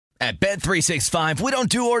At Bet365, we don't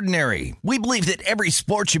do ordinary. We believe that every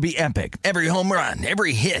sport should be epic. Every home run,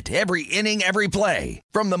 every hit, every inning, every play.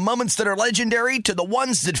 From the moments that are legendary to the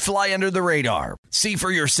ones that fly under the radar. See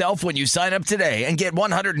for yourself when you sign up today and get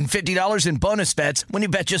 $150 in bonus bets when you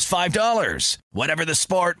bet just $5. Whatever the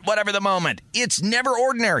sport, whatever the moment, it's never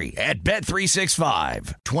ordinary at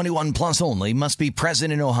Bet365. 21 plus only. Must be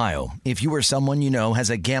present in Ohio. If you or someone you know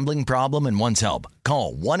has a gambling problem and wants help,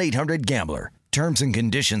 call 1-800-GAMBLER. Terms and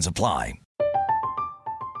conditions apply.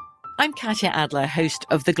 I'm Katya Adler, host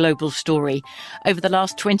of The Global Story. Over the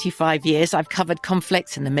last 25 years, I've covered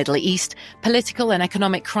conflicts in the Middle East, political and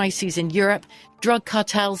economic crises in Europe, drug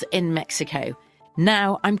cartels in Mexico.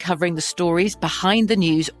 Now I'm covering the stories behind the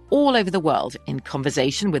news all over the world in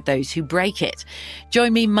conversation with those who break it.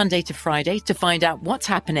 Join me Monday to Friday to find out what's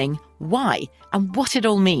happening, why, and what it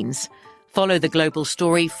all means. Follow The Global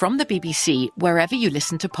Story from the BBC wherever you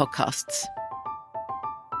listen to podcasts.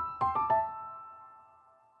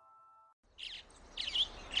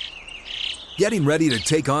 Getting ready to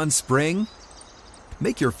take on spring?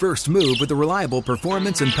 Make your first move with the reliable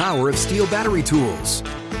performance and power of Steel battery tools.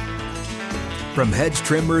 From hedge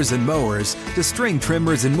trimmers and mowers to string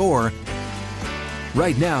trimmers and more,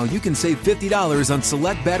 right now you can save $50 on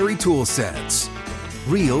select battery tool sets.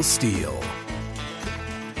 Real Steel.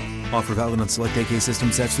 Offer valid on select AK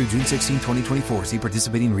system sets through June 16, 2024. See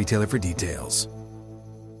participating retailer for details.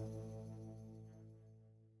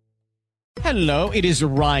 Hello, it is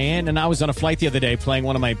Ryan, and I was on a flight the other day playing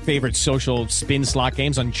one of my favorite social spin slot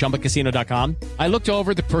games on ChumbaCasino.com. I looked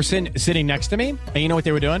over at the person sitting next to me, and you know what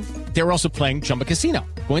they were doing? They were also playing Chumba Casino.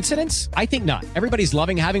 Coincidence? I think not. Everybody's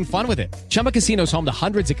loving having fun with it. Chumba Casino is home to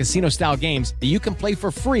hundreds of casino-style games that you can play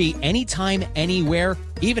for free anytime, anywhere,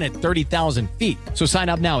 even at 30,000 feet. So sign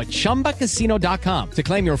up now at ChumbaCasino.com to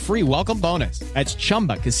claim your free welcome bonus. That's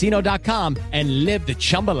ChumbaCasino.com and live the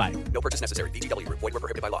Chumba life. No purchase necessary. VGW. Void where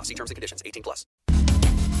prohibited by law. See terms and conditions. 18 plus.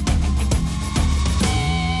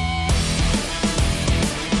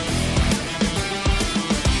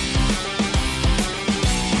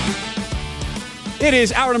 It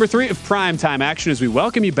is hour number 3 of Primetime Action as we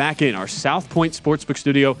welcome you back in our South Point Sportsbook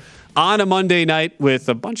studio on a Monday night with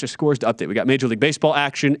a bunch of scores to update. We got Major League Baseball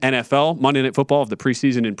action, NFL, Monday Night Football of the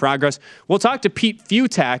preseason in progress. We'll talk to Pete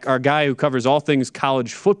Futak, our guy who covers all things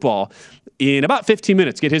college football, in about 15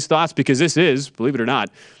 minutes. Get his thoughts because this is, believe it or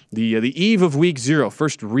not, the eve of Week 0.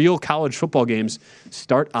 First real college football games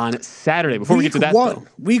start on Saturday. Before we get to that,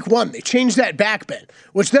 Week 1. They changed that back, Ben,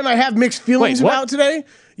 which then I have mixed feelings about today.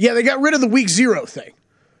 Yeah, they got rid of the Week 0 thing.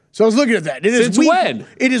 So I was looking at that. Since when?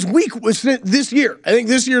 It is this year. I think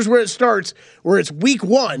this year's where it starts, where it's Week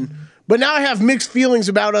 1. But now I have mixed feelings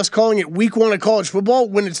about us calling it Week 1 of college football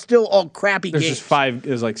when it's still all crappy games. There's just 5,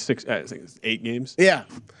 there's like 6, I think it's 8 games. Yeah.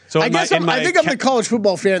 So I think I'm the college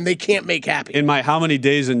football fan they can't make happy. In my how many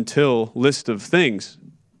days until list of things,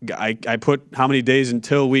 I put how many days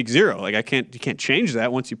until Week 0. Like you can't change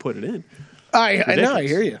that once you put it in. I know, I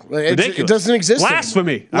hear you. It doesn't exist.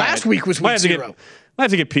 Blasphemy. Last week was Week 0. I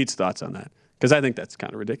have to get Pete's thoughts on that because I think that's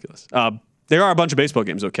kind of ridiculous. There are a bunch of baseball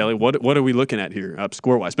games, though, Kelly. What are we looking at here,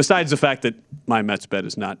 score-wise? Besides the fact that my Mets bet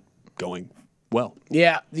is not going well.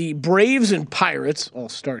 Yeah, the Braves and Pirates, I'll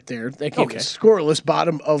start there. That game is scoreless,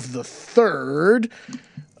 bottom of the third.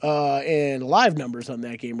 And live numbers on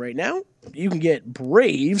that game right now. You can get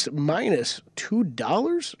Braves minus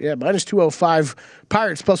 $2. Yeah, minus 205.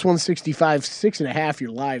 Pirates plus 165, 6.5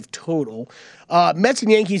 your live total. Mets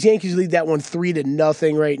and Yankees. Yankees lead that one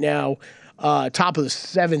 3-0 right now. Top of the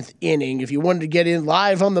 7th inning. If you wanted to get in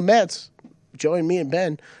live on the Mets, join me and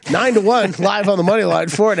Ben. 9-1 live on the money line.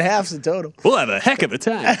 4.5 is the total. We'll have a heck of a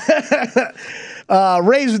time.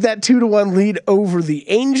 Rays with that 2-1 lead over the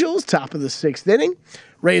Angels. Top of the 6th inning.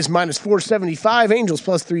 Rays minus 475, Angels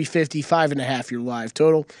plus 350, 5.5 your live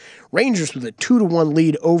total. Rangers with a 2-1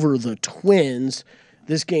 lead over the Twins.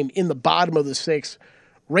 This game in the bottom of the 6th.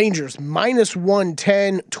 Rangers minus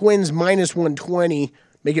 110, Twins minus 120,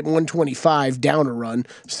 make it 125, down a run,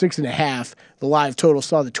 6.5. The live total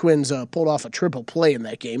saw the Twins pulled off a triple play in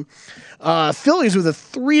that game. Phillies with a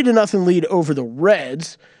 3-0 lead over the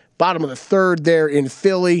Reds. Bottom of the 3rd there in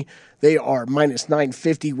Philly. They are minus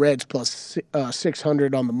 950, Reds plus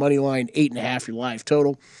 600 on the money line, 8.5 your live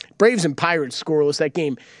total. Braves and Pirates scoreless. That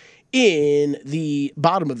game in the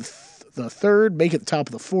bottom of the 3rd, make it the top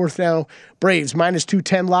of the 4th now. Braves minus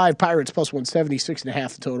 210 live, Pirates plus 170,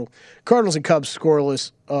 6.5 the total. Cardinals and Cubs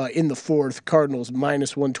scoreless in the 4th. Cardinals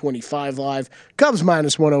minus 125 live, Cubs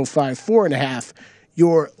minus 105, 4.5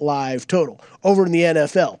 your live total. Over in the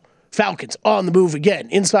NFL. Falcons on the move again.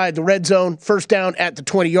 Inside the red zone. First down at the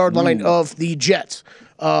 20-yard line of the Jets.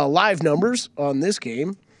 Live numbers on this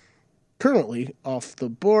game. currently off the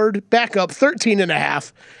board. Back up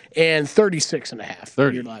 13.5 and 36.5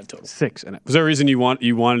 for your live total. 6. Was there a reason you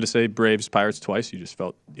wanted to say Braves Pirates twice? You just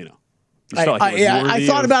felt, you know. I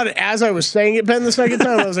thought about it as I was saying it, Ben, the second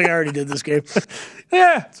time. I was like, I already did this game.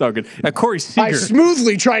 Yeah, it's all good. Corey Seager. I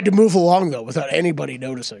smoothly tried to move along, though, without anybody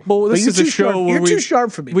noticing. Well, this is a show where you're too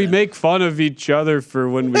sharp for me. We make fun of each other for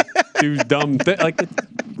when we do dumb things. Like,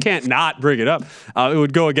 can't not bring it up. It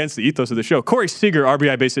would go against the ethos of the show. Corey Seager,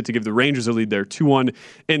 RBI base hit to give the Rangers a lead there, 2-1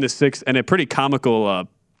 in the 6th, and a pretty comical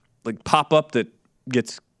pop-up that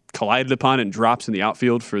gets collided upon and drops in the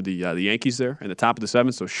outfield for the Yankees there in the top of the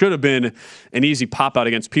 7th. So should have been an easy pop out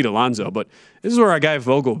against Pete Alonso. But this is where our guy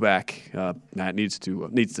Vogelback, Matt, needs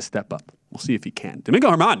to step up. We'll see if he can.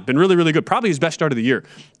 Domingo Germán, been really, really good. Probably his best start of the year.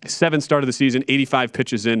 7th start of the season, 85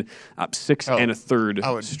 pitches in, 6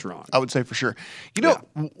 1/3 strong. I would say for sure. You know,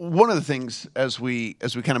 one of the things as we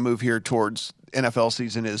kind of move here towards NFL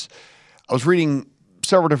season is I was reading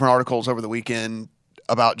several different articles over the weekend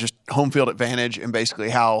about just home field advantage and basically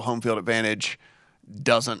how home field advantage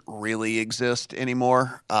doesn't really exist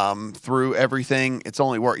anymore through everything. It's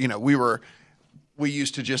only work. You know, we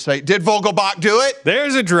used to just say, "Did Vogelbach do it?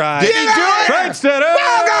 There's a drive. Did he do it? Strike center.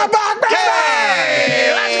 Vogelbach,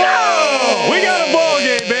 baby! Let's go! We got a ball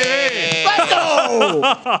game, baby. Let's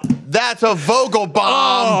go! That's a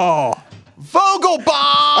Vogelbomb.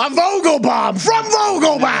 Vogelbomb! A Vogelbomb from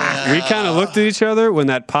Vogelbach! We kind of looked at each other when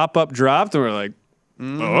that pop-up dropped, and we're like,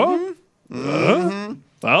 well,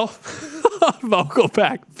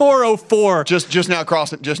 Vogelbach, 404. Just now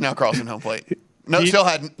crossing home plate. No, still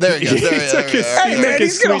hadn't. There he goes. Hey, man,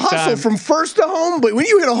 he's going to hustle from first to home, but when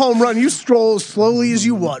you hit a home run, you stroll as slowly as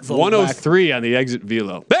you want, Vogelbach. 103 on the exit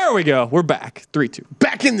velo. There we go. We're back. 3-2.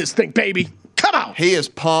 Back in this thing, baby. Come on. He is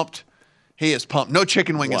pumped. No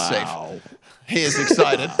chicken wing is safe. He is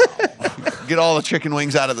excited. Get all the chicken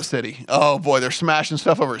wings out of the city. Oh, boy, they're smashing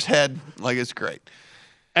stuff over his head. Like, it's great.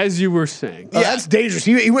 As you were saying. Yeah, that's dangerous.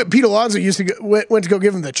 Pete Alonso went to go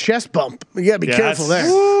give him the chest bump. You got to be careful there.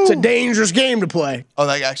 Woo. It's a dangerous game to play. Oh,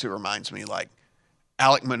 that actually reminds me, like,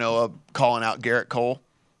 Alek Manoah calling out Garrett Cole.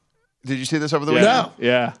 Did you see this over the weekend? No.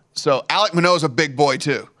 Yeah. So Alek Manoah's a big boy,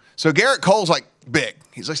 too. So Garrett Cole's, like, big.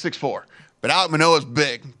 He's like 6'4". But Alek Manoah's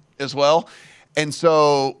big as well. And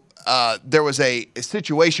so there was a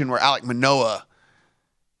situation where Alek Manoah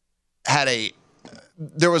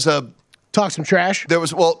talk some trash.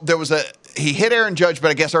 He hit Aaron Judge,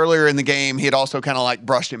 but I guess earlier in the game he had also kind of like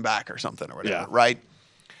brushed him back or something or whatever, right?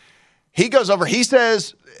 He goes over, he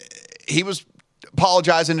says he was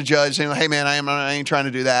apologizing to Judge, saying, "Hey man, I ain't trying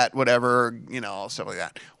to do that, whatever, you know, stuff like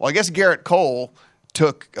that." Well, I guess Garrett Cole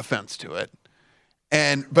took offense to it.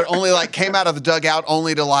 But only like came out of the dugout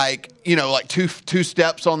only to like, you know, like two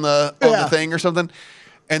steps on the thing or something.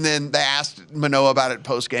 And then they asked Manoah about it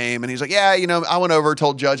post game, and he's like, "Yeah, you know, I went over,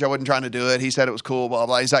 told Judge I wasn't trying to do it. He said it was cool, blah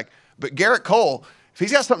blah." He's like, "But Garrett Cole, if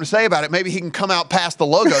he's got something to say about it, maybe he can come out past the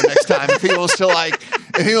logo next time if he wants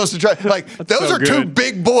to try. Like those are two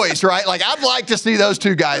big boys, right? Like I'd like to see those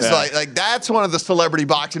two guys. Yeah. Like that's one of the celebrity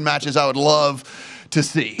boxing matches I would love to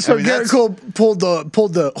see." So Garrett Cole pulled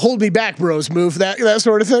the hold me back bros move, that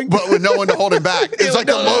sort of thing. But with no one to hold him back. It's like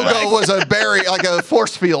the logo was like a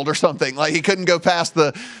force field or something. Like he couldn't go past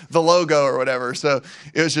the logo or whatever. So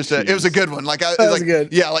it was just it was a good one. Like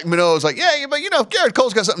good. Yeah, like Manoah was like, "Yeah, but you know, if Garrett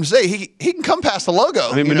Cole's got something to say, he can come past the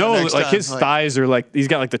logo." I mean, Manoah, like his thighs are like he's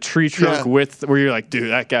got like the tree trunk width where you're like,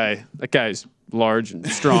 dude, that guy's large and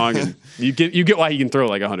strong, and you get why he can throw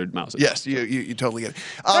like 100 miles. Yes, you totally get it.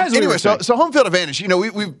 Anyway, so home field advantage. You know,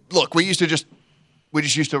 we used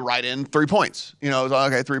to write in 3 points. You know, it was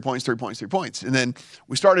like, okay, 3 points, 3 points, 3 points, and then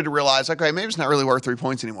we started to realize, like, okay, maybe it's not really worth 3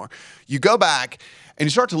 points anymore. You go back and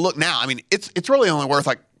you start to look now. I mean, it's really only worth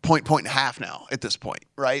like point and a half now at this point,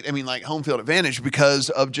 right? I mean, like home field advantage because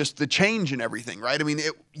of just the change and everything, right? I mean,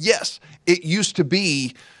 it used to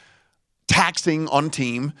be taxing on a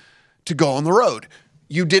team to go on the road.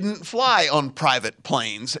 You didn't fly on private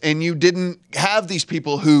planes, and you didn't have these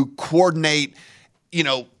people who coordinate, you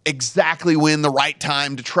know, exactly when the right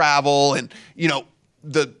time to travel, and, you know,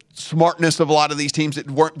 the smartness of a lot of these teams that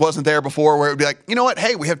wasn't there before, where it would be like, you know what,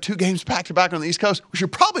 hey, we have 2 games back to back on the East Coast. We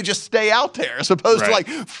should probably just stay out there as opposed to like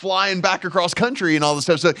flying back across country and all this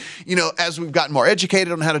stuff. So, you know, as we've gotten more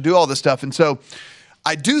educated on how to do all this stuff. And so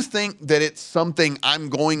I do think that it's something I'm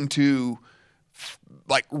going to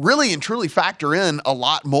like really and truly factor in a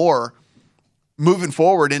lot more moving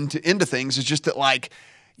forward into things. It's just that, like,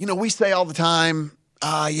 you know, we say all the time,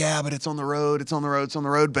 yeah, but it's on the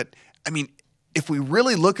road. But I mean, if we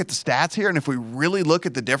really look at the stats here and if we really look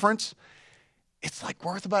at the difference, it's like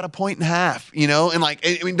worth about 1.5 points, you know? And like,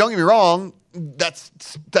 I mean, don't get me wrong, that's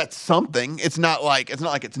something. It's not like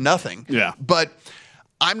it's nothing. Yeah. But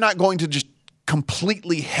I'm not going to just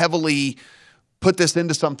completely heavily put this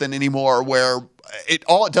into something anymore where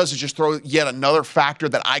all it does is just throw yet another factor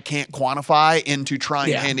that I can't quantify into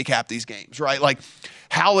trying to handicap these games, right? Like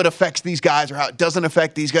how it affects these guys or how it doesn't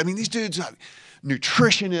affect these guys. I mean, these dudes have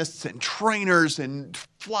nutritionists and trainers and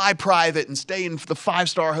fly private and stay in the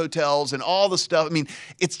 5-star hotels and all the stuff. I mean,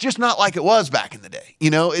 it's just not like it was back in the day.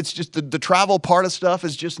 It's just the travel part of stuff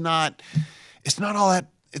is just not all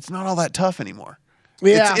that tough anymore.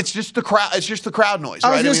 Yeah. It's just the crowd. It's just the crowd noise,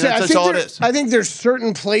 right? That's all it is. I think there's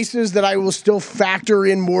certain places that I will still factor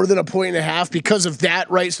in more than 1.5 because of that,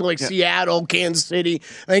 right? So Seattle, Kansas City.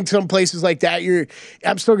 I think some places like that,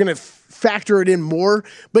 I'm still going to factor it in more.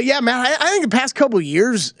 But yeah, man, I think the past couple of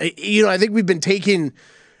years, I think we've been taking,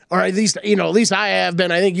 or at least I have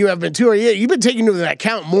been. I think you have been too. Or you've been taking into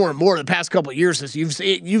account more and more the past couple of years since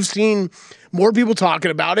you've seen more people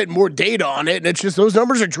talking about it, more data on it, and it's just those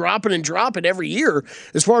numbers are dropping every year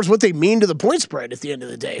as far as what they mean to the point spread at the end of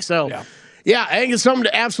the day. So, yeah, I think it's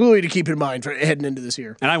something to keep in mind for heading into this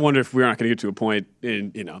year. And I wonder if we're not going to get to a point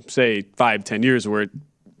in, say 5-10 years where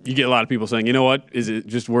you get a lot of people saying, you know what, is it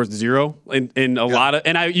just worth zero? And a lot of,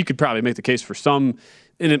 and you could probably make the case for some.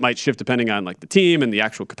 And it might shift depending on like the team and the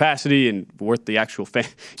actual capacity and worth the actual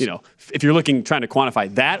if you're trying to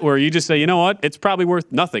quantify that, where you just say, you know what, it's probably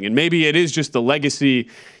worth nothing. And maybe it is just the legacy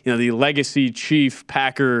Chief,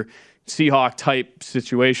 Packer, Seahawk type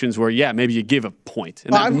situations where, maybe you give a point.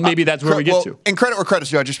 And maybe that's where we get to. And credit where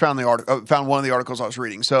credit's due, I just found found one of the articles I was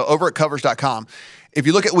reading. So over at covers.com, if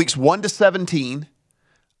you look at weeks 1 to 17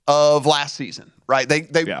 of last season, right?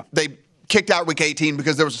 They kicked out week 18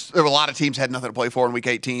 because there were a lot of teams had nothing to play for in week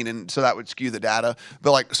 18, and so that would skew the data.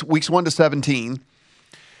 But like weeks 1 to 17,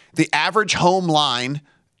 the average home line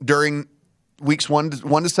during weeks 1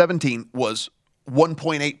 to 17 was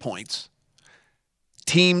 1.8 points.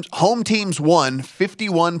 Home teams won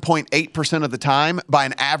 51.8% of the time by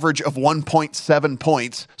an average of 1.7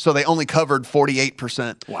 points, so they only covered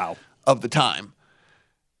 48% of the time.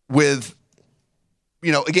 With,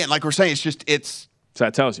 again, like we're saying, So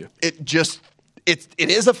that tells you. It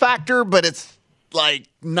is a factor, but it's like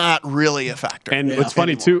not really a factor. And what's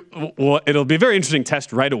funny too, it'll be a very interesting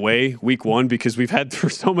test right away, week 1, because we've had for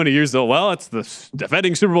so many years it's the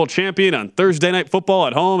defending Super Bowl champion on Thursday Night Football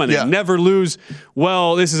at home, and they never lose.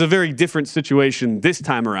 Well, this is a very different situation this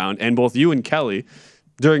time around, and both you and Kelly,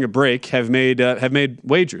 during a break, have made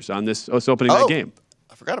wagers on this opening night game.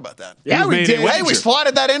 I forgot about that. Yeah, we did. Hey, we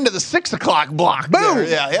slotted that into the 6 o'clock block. Boom.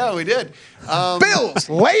 There. Yeah, we did. Bills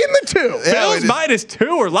laying the 2. Bills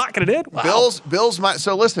 -2. We're locking it in. Wow. Bills.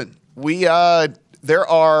 So listen, there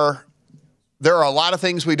are a lot of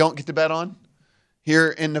things we don't get to bet on here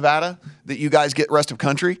in Nevada that you guys get rest of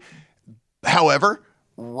country. However,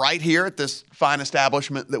 right here at this fine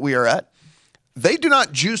establishment that we are at, they do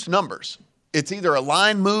not juice numbers. It's either a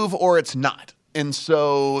line move or it's not. And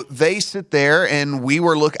so they sit there, and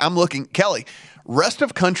I'm looking, Kelly, rest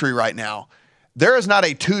of country right now, there is not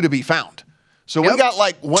a 2 to be found. So we got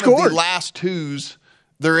like one of the last 2s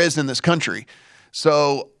there is in this country.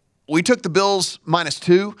 So we took the Bills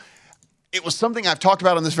 -2. It was something I've talked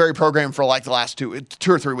about on this very program for like the last 2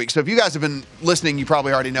 or 3 weeks. So if you guys have been listening, you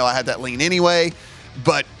probably already know I had that lean anyway.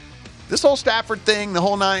 But this whole Stafford thing, the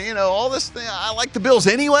whole 9, all this thing, I like the Bills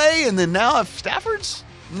anyway. And then now if Stafford's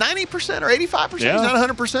 90% or 85%, he's not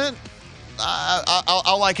 100%.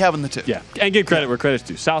 I'll like having the 2. Yeah, and give credit where credit's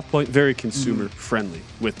due. South Point, very consumer friendly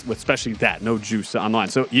with especially that, no juice online.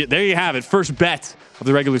 So there you have it. First bet of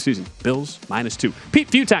the regular season, Bills -2. Pete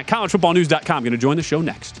Fiutak, collegefootballnews.com, going to join the show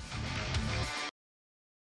next.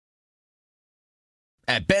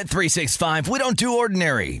 At Bet365, we don't do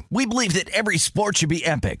ordinary. We believe that every sport should be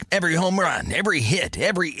epic. Every home run, every hit,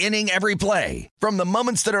 every inning, every play. From the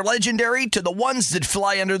moments that are legendary to the ones that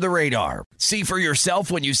fly under the radar. See for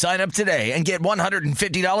yourself when you sign up today and get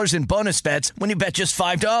 $150 in bonus bets when you bet just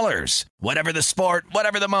 $5. Whatever the sport,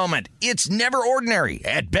 whatever the moment, it's never ordinary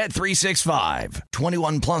at Bet365.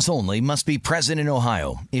 21 plus only. Must be present in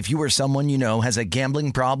Ohio. If you or someone you know has a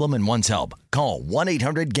gambling problem and wants help, call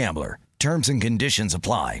 1-800-GAMBLER. Terms and conditions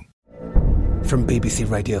apply. From BBC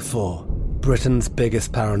Radio 4, Britain's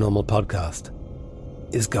biggest paranormal podcast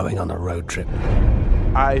is going on a road trip.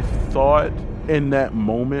 I thought in that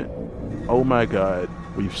moment, oh my God,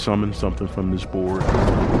 we've summoned something from this board.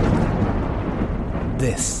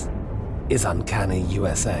 This is Uncanny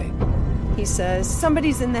USA. He says,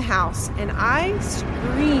 somebody's in the house, and I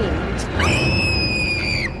screamed.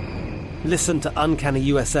 Listen to Uncanny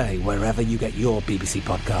USA wherever you get your BBC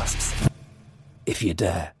podcasts, if you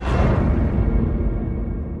dare.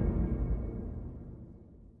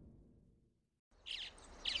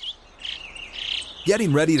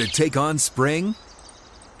 Getting ready to take on spring?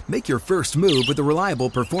 Make your first move with the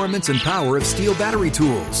reliable performance and power of Steel battery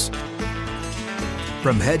tools.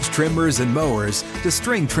 From hedge trimmers and mowers to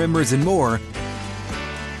string trimmers and more,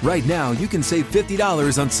 right now you can save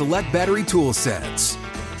 $50 on select battery tool sets.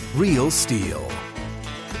 Real Steel.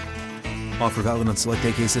 Offer valid on select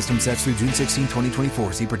AK system sets through June 16,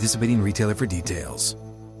 2024. See participating retailer for details.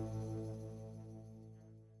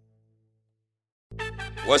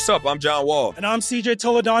 What's up? I'm John Wall. And I'm CJ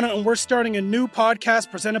Toledano, and we're starting a new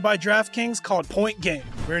podcast presented by DraftKings called Point Game.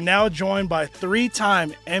 We're now joined by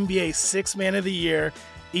three-time NBA Sixth Man of the Year,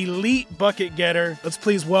 elite bucket getter. Let's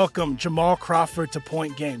please welcome Jamal Crawford to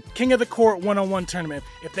Point Game. King of the Court one-on-one tournament.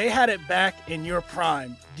 If they had it back in your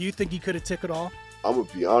prime, do you think you could have took it all? I'm going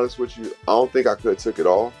to be honest with you. I don't think I could have took it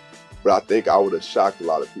all, but I think I would have shocked a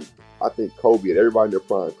lot of people. I think Kobe and everybody in their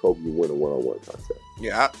prime, Kobe would win a one-on-one contest.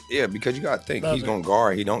 Yeah, because you got to think, he's going to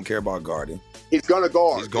guard. He don't care about guarding. He's going to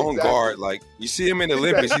guard. He's going to guard. Like, you see him in the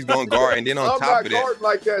Olympics, he's going to guard. And then on top of that. I'm not guarding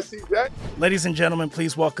like that, CJ. Ladies and gentlemen,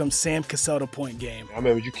 please welcome Sam Cassell to Point Game. I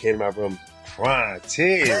remember you came out from prime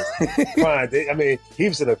 10. I mean, he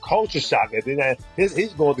was in a culture shock. And then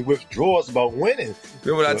he's going through withdrawals about winning.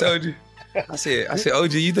 Remember what I told you? I said,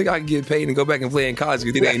 OG, you think I can get paid and go back and play in college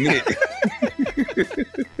because it ain't it?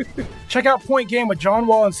 Check out Point Game with John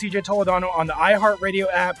Wall and CJ Toledano on the iHeartRadio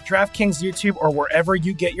app, DraftKings YouTube, or wherever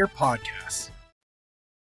you get your podcasts.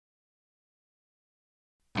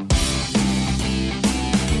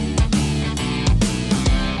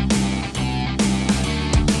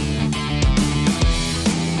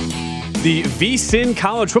 The VSiN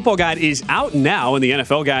College Football Guide is out now, and the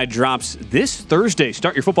NFL Guide drops this Thursday.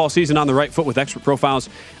 Start your football season on the right foot with expert profiles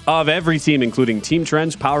of every team, including team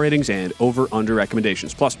trends, power ratings, and over-under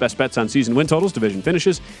recommendations. Plus, best bets on season win totals, division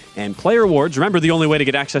finishes, and player awards. Remember, the only way to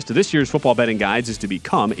get access to this year's football betting guides is to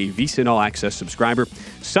become a VSiN All Access subscriber.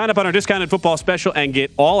 Sign up on our discounted football special and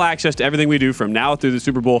get all access to everything we do from now through the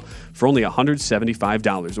Super Bowl for only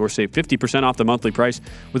 $175, or save 50% off the monthly price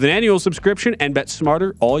with an annual subscription and bet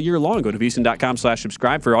smarter all year long. Go to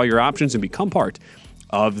VSiN.com/subscribe for all your options and become part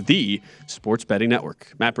of the Sports Betting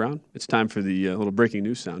Network. Matt Brown, it's time for the little breaking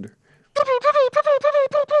news sounder.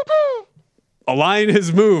 A line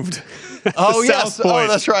has moved. Oh, yes. Oh,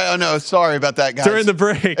 that's right. Oh, no. Sorry about that, guys. During the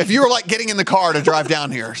break. If you were like getting in the car to drive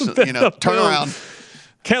down here, so, turn around.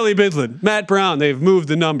 Kelly Bidlin, Matt Brown, they've moved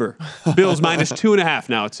the number. Bills minus 2.5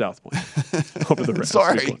 now at South Point. Over the rest.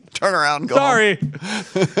 Sorry. Turn around and go Sorry. home.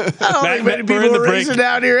 I don't think many people are racing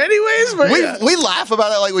down here anyways. But we laugh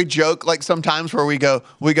about it, like we joke, like sometimes where we go,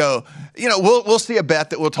 we'll see a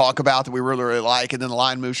bet that we'll talk about that we really, really like, and then the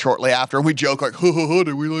line moves shortly after, and we joke like,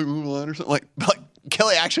 did we like move the line or something? Like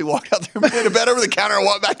Kelly actually walked out there and made a bet over the counter and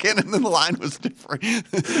walked back in, and then the line was different.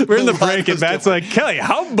 We're in the break, and Matt's like, Kelly,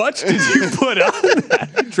 how much did you put on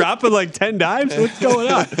that? Dropping like 10 dimes? What's going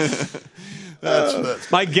on?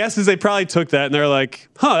 That's my guess is they probably took that, and they're like,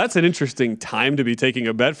 that's an interesting time to be taking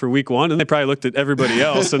a bet for week one. And they probably looked at everybody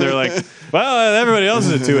else, and they're like, well, everybody else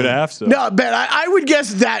is at 2.5. So. No, Ben, I would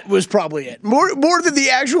guess that was probably it. More than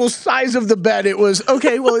the actual size of the bet, it was,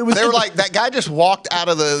 okay, well, it was. They were like, that guy just walked out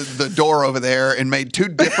of the door over there and made two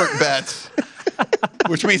different bets.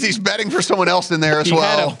 Which means he's betting for someone else in there as well.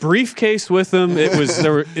 He had a briefcase with him. It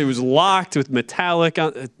was locked with metallic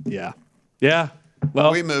on. Yeah.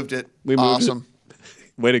 Well, we moved it. Awesome.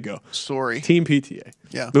 Way to go. Sorry. Team PTA.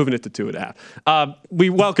 Yeah. Moving it to 2.5. We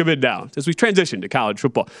welcome it down as we transition to college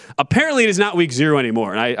football. Apparently, it is not week 0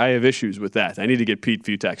 anymore, and I have issues with that. I need to get Pete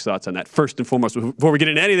Futak's thoughts on that first and foremost before we get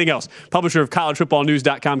into anything else. Publisher of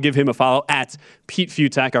collegefootballnews.com. Give him a follow at Pete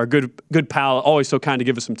Futak, our good pal, always so kind to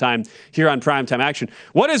give us some time here on Primetime Action.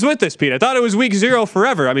 What is with this, Pete? I thought it was week 0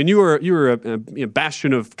 forever. I mean, you were a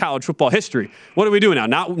bastion of college football history. What are we doing now?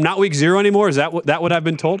 Not week 0 anymore? Is that what I've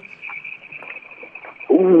been told?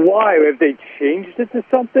 Why? Have they changed it to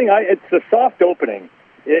something? It's the soft opening.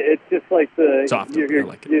 It's just like we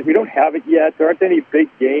don't have it yet. There aren't any big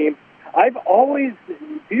games. I've always,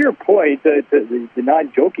 to your point, the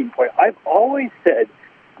non-joking point, I've always said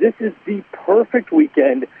this is the perfect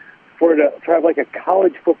weekend to have like a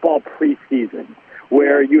college football preseason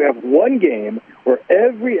where you have one game where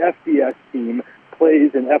every FBS team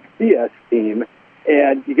plays an FCS team,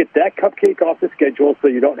 and you get that cupcake off the schedule so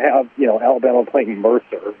you don't have, Alabama playing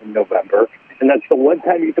Mercer in November. And that's the one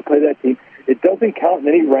time you get to play that team. It doesn't count in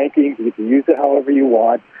any rankings. You get to use it however you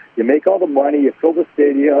want. You make all the money. You fill the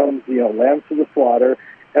stadiums, lambs to the slaughter.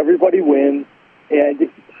 Everybody wins.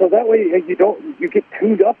 And so that way you get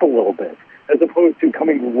tuned up a little bit as opposed to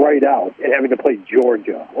coming right out and having to play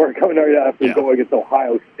Georgia or coming right out and going against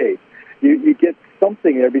Ohio State. You get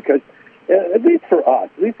something there because at least for us,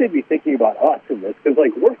 at least they'd be thinking about us in this, because,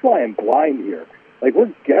 like, we're flying blind here. Like,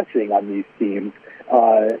 we're guessing on these teams,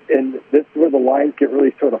 and this is where the lines get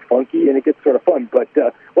really sort of funky, and it gets sort of fun. But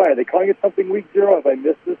why, are they calling it something week 0? Have I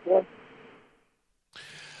missed this one?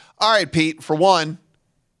 All right, Pete, for one,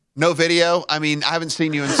 no video. I mean, I haven't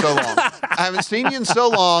seen you in so long. I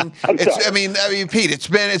mean, Pete, it's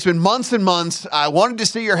been months and months. I wanted to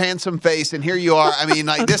see your handsome face, and here you are. I mean,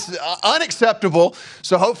 like, this is unacceptable.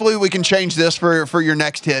 So hopefully we can change this for your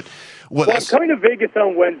next hit. I'm coming to Vegas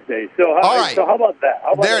on Wednesday. So how about that?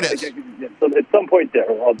 There it is. So at some point there,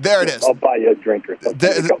 I'll buy you a drink or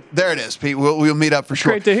something. There it is, Pete. We'll meet up for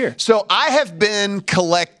sure. Great to hear. So I have been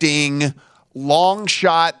collecting long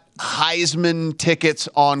shot Heisman tickets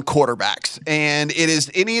on quarterbacks, and it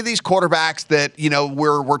is any of these quarterbacks that, you know,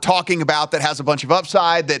 we're talking about that has a bunch of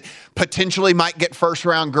upside, that potentially might get first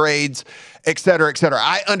round grades, et cetera, et cetera.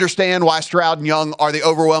 I understand why Stroud and Young are the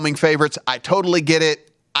overwhelming favorites. I totally get it.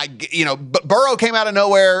 But Burrow came out of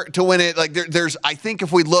nowhere to win it. Like, there's, I think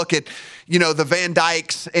if we look at, you know, the Van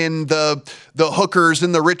Dykes and the Hookers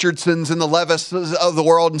and the Richardsons and the Levises of the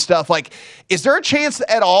world and stuff, like, is there a chance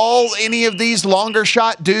at all any of these longer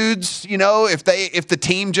shot dudes, you know, if the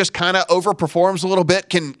team just kind of overperforms a little bit,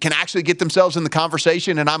 can actually get themselves in the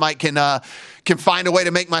conversation, and I can find a way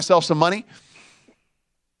to make myself some money?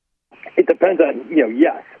 It depends on,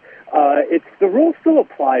 yes. It's the rules still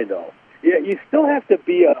apply, though. Yeah, you still have to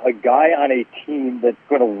be a guy on a team that's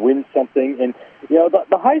going to win something. And, the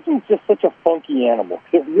Heisman's just such a funky animal.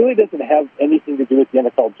 It really doesn't have anything to do with the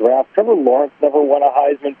NFL draft. Trevor Lawrence never won a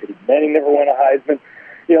Heisman. Peyton Manning never won a Heisman.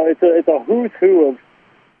 It's a who's who of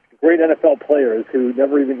great NFL players who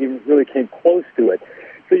never even really came close to it.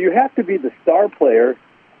 So you have to be the star player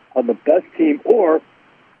on the best team, or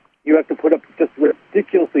you have to put up just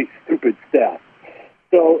ridiculously stupid stats.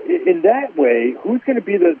 So in that way, who's going to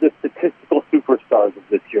be the statistical superstars of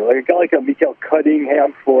this year? Like a guy like Mikael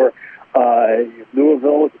Cunningham for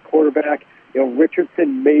Louisville as a quarterback.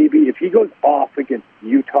 Richardson maybe. If he goes off against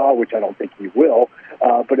Utah, which I don't think he will,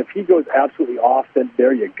 but if he goes absolutely off, then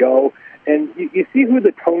there you go. And you see who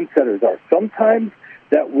the tone setters are. Sometimes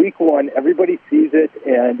that week one, everybody sees it,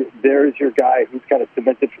 and there's your guy who's kind of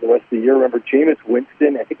cemented for the rest of the year. Remember Jameis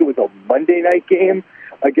Winston? I think it was a Monday night game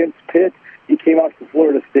against Pitt. He came out to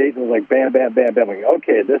Florida State and was like, bam, bam, bam, bam. Like,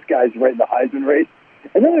 okay, this guy's right in the Heisman race.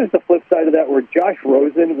 And then there's the flip side of that where Josh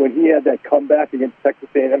Rosen, when he had that comeback against Texas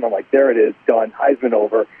A&M, I'm like, there it is, done, Heisman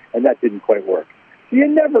over, and that didn't quite work. So you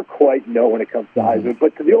never quite know when it comes to Heisman.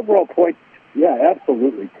 But to the overall point, yeah,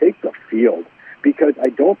 absolutely, take the field. Because I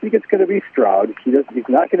don't think it's going to be Stroud. He's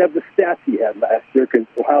not going to have the stats he had last year because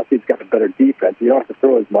Ohio State's got a better defense. You don't have to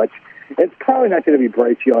throw as much. It's probably not going to be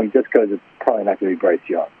Bryce Young just because it's probably not going to be Bryce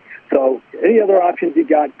Young. So any other options you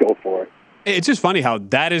got, go for it. It's just funny how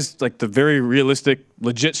that is like the very realistic,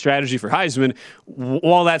 legit strategy for Heisman,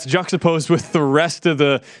 while that's juxtaposed with the rest of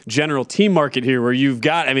the general team market here, where you've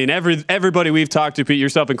got, everybody we've talked to, Pete,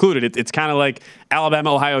 yourself included, it's kind of like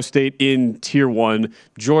Alabama, Ohio State in Tier 1,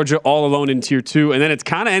 Georgia all alone in Tier 2, and then it's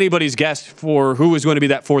kind of anybody's guess for who is going to be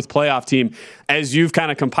that fourth playoff team. As you've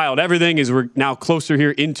kind of compiled everything, as we're now closer here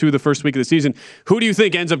into the first week of the season, who do you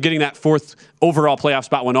think ends up getting that fourth overall playoff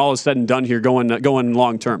spot when all is said and done here going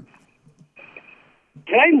long term?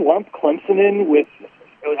 Can I lump Clemson in with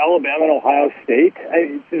Alabama and Ohio State?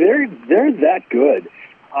 They're that good.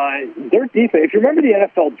 Their defense, if you remember the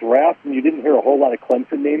NFL draft and you didn't hear a whole lot of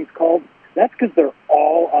Clemson names called, that's because they're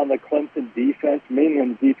all on the Clemson defense, mainly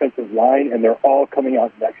on the defensive line, and they're all coming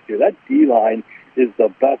out next year. That D-line is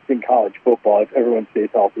the best in college football if everyone stays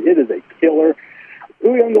healthy. It is a killer.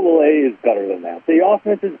 Uiagalelei is better than that. The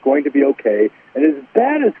offense is going to be okay. And as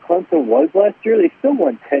bad as Clemson was last year, they still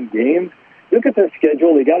won 10 games. Look at their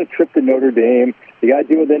schedule. They got a trip to Notre Dame. They got to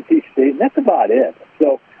deal with NC State, and that's about it.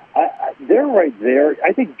 So they're right there.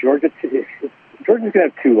 I think Georgia's going to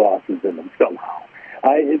have 2 losses in them somehow.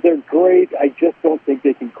 They're great. I just don't think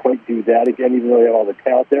they can quite do that again, even though they have all the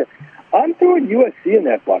talent there. I'm throwing USC in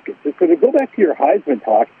that bucket. So to go back to your Heisman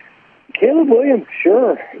talk, Caleb Williams,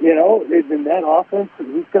 sure, in that offense,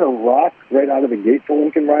 he's going to rock right out of the gate for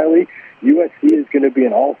Lincoln Riley. USC is going to be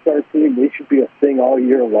an all-star team. They should be a thing all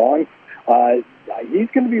year long. He's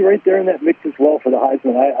going to be right there in that mix as well for the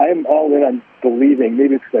Heisman. I'm all in on believing,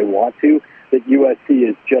 maybe it's because I want to, that USC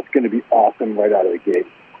is just going to be awesome right out of the gate.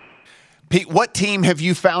 Pete, what team have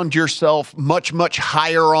you found yourself much, much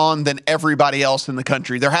higher on than everybody else in the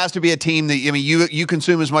country? There has to be a team that, you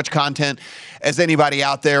consume as much content as anybody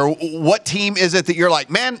out there. What team is it that you're like,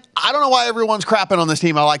 man, I don't know why everyone's crapping on this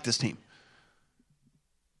team. I like this team.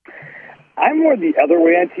 I'm more the other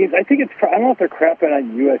way on teams. I think I don't know if they're crapping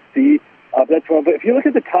on USC. That's one. But if you look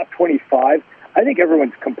at the top 25, I think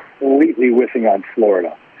everyone's completely whiffing on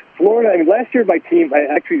Florida. Florida, I mean, last year my team,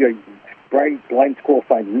 blind squirrel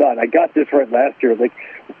finds none. I got this right last year. Like,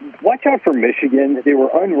 watch out for Michigan. They were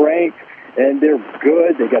unranked, and they're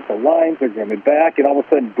good. They got the lines. They're coming back, and all of a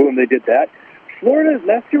sudden, boom, they did that. Florida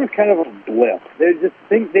last year was kind of a blip.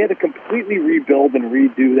 They had to completely rebuild and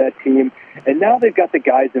redo that team, and now they've got the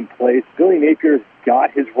guys in place. Billy Napier's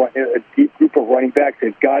got a deep group of running backs.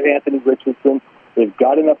 They've got Anthony Richardson. They've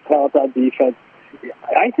got enough talent on defense.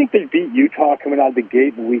 I think they beat Utah coming out of the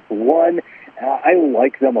gate in week 1. I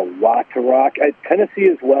like them a lot to rock. Tennessee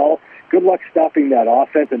as well. Good luck stopping that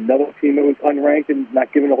offense. Another team that was unranked and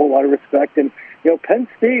not given a whole lot of respect. And, Penn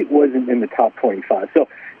State wasn't in the top 25. So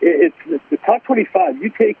it's the top 25. You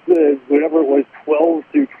take whatever it was, 12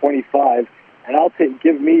 through 25, and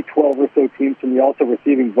give me 12 or so teams from the also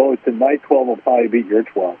receiving votes, and my 12 will probably beat your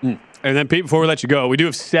 12. And then, Pete, before we let you go, we do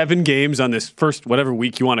have 7 games on this first, whatever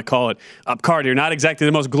week you want to call it, up card here. Not exactly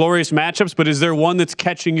the most glorious matchups, but is there one that's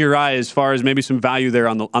catching your eye as far as maybe some value there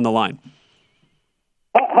on the line?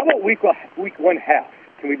 How about week 1 half?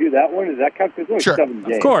 Can we do that one? Does that count? There's only 7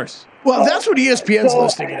 games. Of course. Well, that's what ESPN's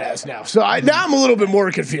listing it as now. So now I'm a little bit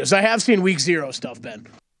more confused. I have seen week 0 stuff, Ben.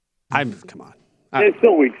 Come on. It's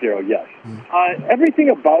still week 0, yes. Everything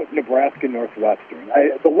about Nebraska Northwestern.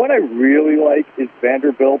 The one I really like is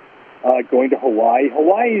Vanderbilt going to Hawaii.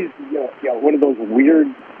 Hawaii is one of those weird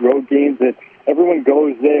road games that everyone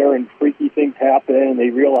goes there and freaky things happen and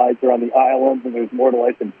they realize they're on the island and there's more to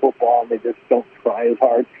life than football and they just don't try as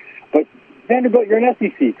hard. But Vanderbilt, you're an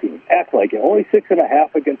SEC team. Act like it. Only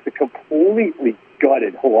 6.5 against a completely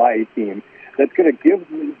gutted Hawaii team that's going to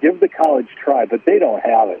give the college try, but they don't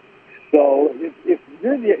have it. So if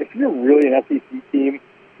you're really an SEC team,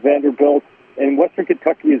 Vanderbilt, and Western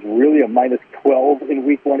Kentucky is really a -12 in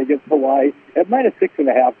week 1 against Hawaii, at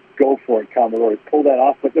 -6.5, go for it, Commodores. Pull that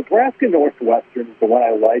off. But Nebraska Northwestern is the one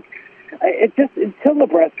I like. Until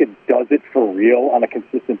Nebraska does it for real on a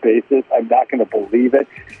consistent basis, I'm not going to believe it.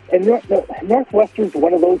 And Northwestern's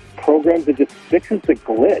one of those programs that just fixes the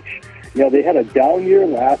glitch. They had a down year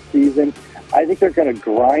last season. I think they're going to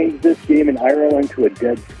grind this game in Ireland to a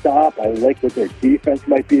dead stop. I like what their defense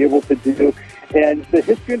might be able to do. And the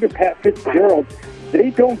history under Pat Fitzgerald, they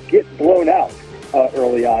don't get blown out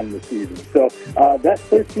early on in the season. So that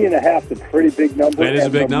 13.5 is a pretty big number. That is a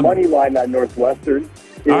big number. Money line on Northwestern.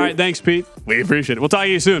 All right, thanks, Pete. We appreciate it. We'll talk to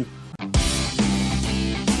you soon.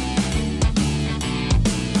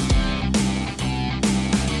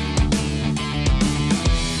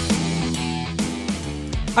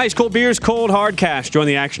 Ice cold beers, cold hard cash. Join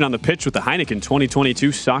the action on the pitch with the Heineken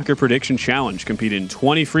 2022 Soccer Prediction Challenge. Compete in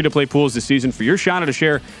 20 free-to-play pools this season for your shot at a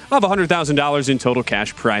share of $100,000 in total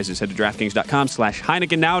cash prizes. Head to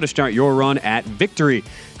DraftKings.com/Heineken now to start your run at victory.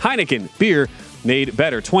 Heineken, beer made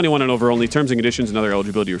better. 21 and over only. Terms and conditions and other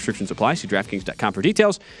eligibility restrictions apply. See DraftKings.com for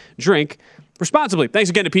details. Drink responsibly. Thanks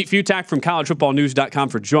again to Pete Futak from collegefootballnews.com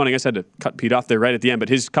for joining us. I had to cut Pete off there right at the end, but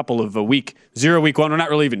his couple of week 1, we're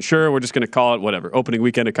not really even sure. We're just going to call it whatever. Opening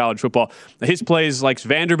weekend of college football. His plays likes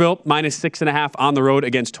Vanderbilt, -6.5 on the road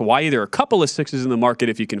against Hawaii. There are a couple of 6s in the market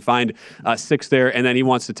if you can find 6 there, and then he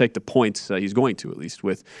wants to take the points. He's going to, at least,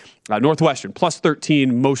 with Northwestern,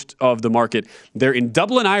 +13 most of the market. They're in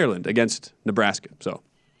Dublin, Ireland against Nebraska. So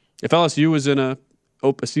if LSU was in a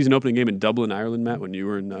season opening game in Dublin, Ireland, Matt, when you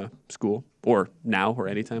were in school, or now, or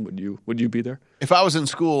anytime, would you be there? If I was in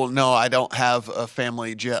school, no, I don't have a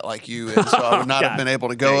family jet like you, and so I would not have been able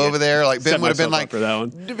to go over there. Like Ben would have been like, Ben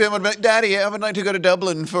would have been, Daddy, I would like to go to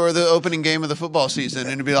Dublin for the opening game of the football season,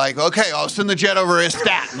 and it'd be like, okay, I'll send the jet over as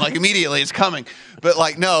stat, like immediately, it's coming. But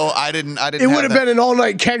like, no, I didn't. It would have been an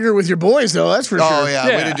all-night kegger with your boys, though. That's for sure. Oh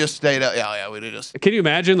yeah, we'd have just stayed up. Yeah, we'd have just. Can you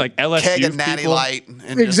imagine like LSU keg and Natty Light?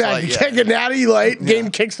 And exactly, just keg and Natty Light. Game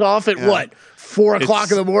kicks off at what? 4 o'clock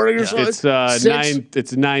in the morning or something? It's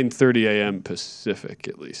 9:30 a.m. Pacific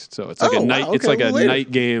at least. So it's like a night. Okay, it's like a night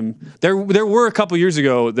game. There were a couple years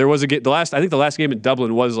ago. There was a game. I think the last game in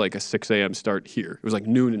Dublin was like a 6 a.m. start here. It was like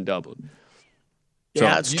noon in Dublin.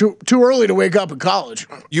 Yeah, it's too early to wake up in college.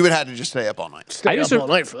 You would have to just stay up all night. Stay up all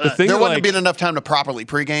night for that. There wouldn't have been enough time to properly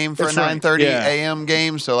pregame for a 9:30 a.m.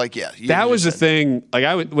 game. So like, that was the thing. Like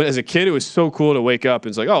as a kid, it was so cool to wake up and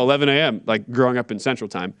it's like, 11 a.m. Like growing up in Central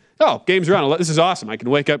Time. Oh, games are on. This is awesome. I can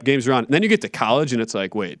wake up, games are on. And then you get to college and it's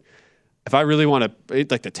like, wait, if I really want to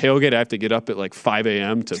like the tailgate, I have to get up at like 5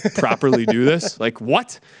 a.m. to properly do this. Like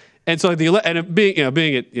what? And so being at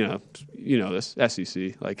this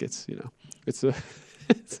SEC, like it's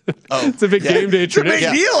It's a big game day tradition. It's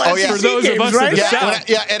a big deal. Oh, yeah. For those games, of us right? in the South.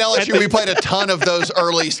 Yeah, at LSU we played a ton of those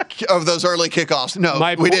early kickoffs. No,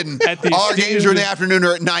 we didn't. All our games were in the afternoon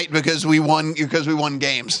or at night because we won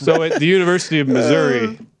games. So at the University of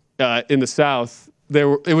Missouri in the South,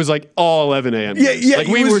 it was like all 11 a.m. Yeah. Like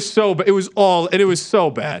it was so bad.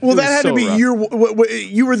 Well, It that was had so to be rough.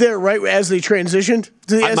 you were there right as they transitioned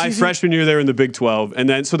to the SEC? My freshman year there in the Big 12, and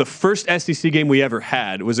then so the first SEC game we ever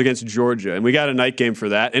had was against Georgia, and we got a night game for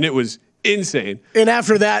that, and it was insane. And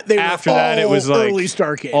after that, it was like early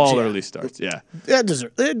start games. Early starts. Yeah,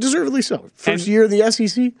 deservedly so. First year in the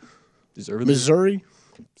SEC, Missouri.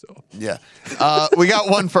 So yeah, we got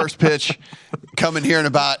one first pitch coming here in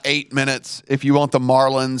about 8 minutes. If you want the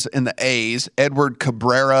Marlins and the A's, Edward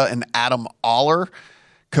Cabrera and Adam Oller.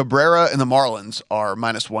 Cabrera and the Marlins are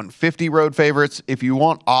 -150 road favorites. If you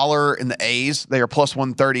want Oller and the A's, they are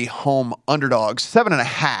 +130 home underdogs.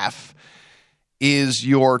 7.5 is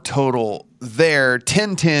your total there.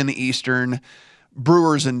 10-10 Eastern,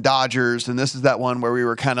 Brewers and Dodgers. And this is that one where we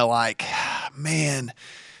were kind of like, man,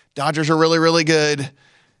 Dodgers are really, really good.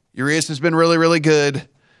 Urias has been really, really good,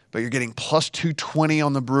 but you're getting +220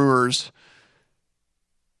 on the Brewers.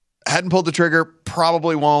 Hadn't pulled the trigger,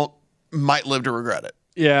 probably won't, might live to regret it.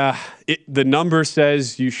 Yeah, the number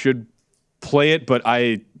says you should play it, but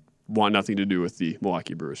I want nothing to do with the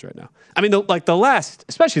Milwaukee Brewers right now. I mean,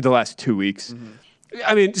 especially the last 2 weeks. Mm-hmm.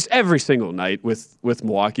 I mean, just every single night with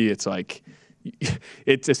Milwaukee, it's like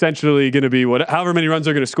it's essentially going to be however many runs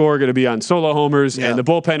they're going to score are going to be on solo homers, and the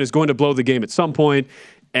bullpen is going to blow the game at some point.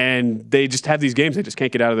 And they just have these games they just can't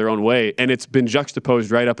get out of their own way. And it's been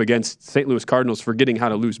juxtaposed right up against St. Louis Cardinals forgetting how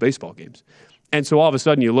to lose baseball games. And so all of a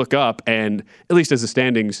sudden you look up, and at least as the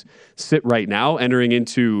standings sit right now, entering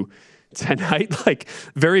into tonight, like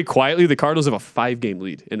very quietly, the Cardinals have a 5-game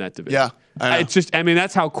lead in that division. Yeah, I know. It's just, I mean,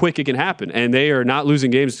 that's how quick it can happen. And they are not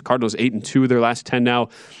losing games. Cardinals 8-2 their last 10 now.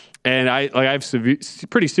 And I have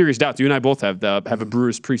pretty serious doubts. You and I both have a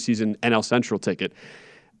Brewers preseason NL Central ticket.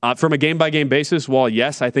 From a game-by-game basis, while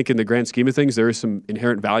yes, I think in the grand scheme of things, there is some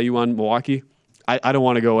inherent value on Milwaukee, I don't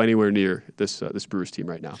want to go anywhere near this Brewers team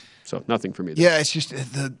right now. So nothing for me there. Yeah, it's just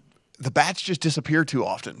the bats just disappear too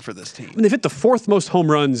often for this team. I mean, they've hit the 4th most home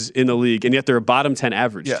runs in the league, and yet they're a bottom 10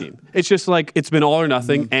 average team. It's just like it's been all or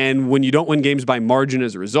nothing, and when you don't win games by margin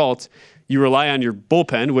as a result, you rely on your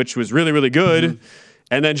bullpen, which was really, really good,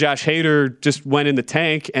 and then Josh Hader just went in the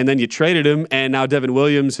tank, and then you traded him, and now Devin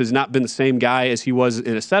Williams has not been the same guy as he was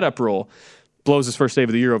in a setup role, blows his first save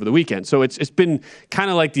of the year over the weekend. So it's been kind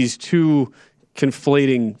of like these two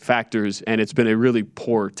conflating factors, and it's been a really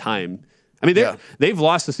poor time. I mean, they've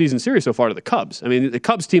lost the season series so far to the Cubs. I mean, the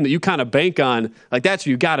Cubs team that you kind of bank on, like that's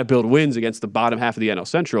where you got to build wins against the bottom half of the NL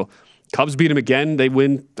Central. Cubs beat them again. They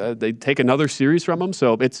win. They take another series from them.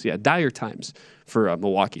 So it's dire times for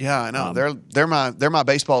Milwaukee. Yeah, I know. They're my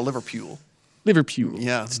baseball Liverpool.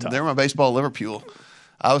 Yeah, they're my baseball Liverpool.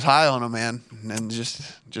 I was high on them, man, and just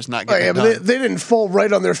not getting it done. They didn't fall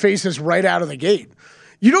right on their faces right out of the gate.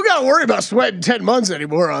 You don't got to worry about sweating 10 months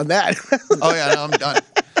anymore on that. Oh, yeah, no, I'm done.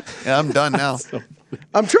 Yeah, I'm done now.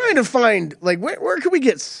 I'm trying to find, like, where can we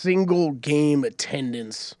get single game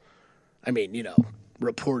attendance? I mean,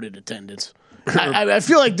 reported attendance. I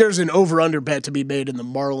feel like there's an over-under bet to be made in the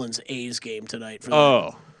Marlins-A's game tonight.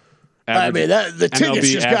 For I mean, the tickets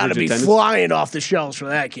just got to be flying off the shelves for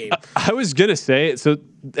that game. I was going to say, so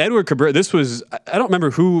Edward Cabrera, I don't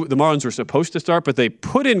remember who the Marlins were supposed to start, but they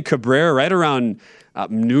put in Cabrera right around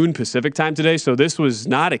noon Pacific time today, so this was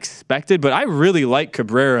not expected, but I really like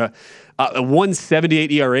Cabrera. A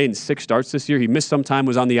 1.78 ERA in 6 starts this year. He missed some time,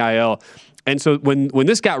 was on the IL. And so when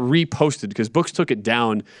this got reposted, because books took it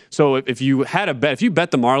down, so if you had a bet, if you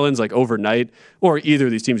bet the Marlins like overnight, or either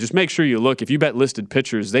of these teams, just make sure you look. If you bet listed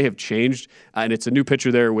pitchers, they have changed, and it's a new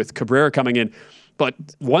pitcher there with Cabrera coming in. But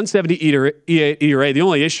 1.70 ERA, the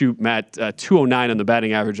only issue, Matt, 2.09 on the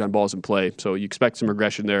batting average on balls in play. So you expect some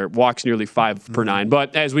regression there. Walks nearly 5 per 9.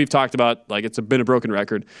 But as we've talked about, like it's been a broken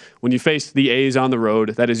record. When you face the A's on the road,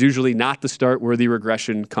 that is usually not the start where the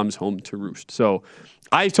regression comes home to roost. So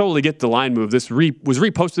I totally get the line move. This was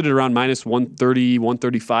reposted at around -130,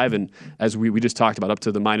 135, and as we just talked about, up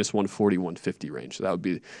to the -140, 150 range. So that'd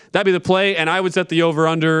be the play, and I would set the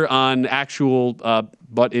over/under on actual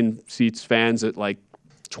butt-in-seats fans at like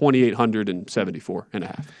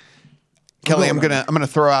 2,874.5. Kelly, I'm gonna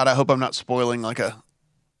throw out. I hope I'm not spoiling like a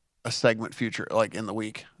segment future like in the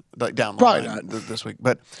week, like down the line this week.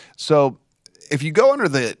 But so if you go under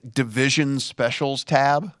the division specials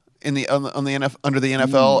tab in the under the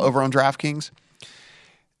NFL over on DraftKings,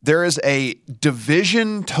 there is a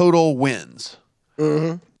division total wins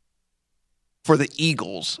for the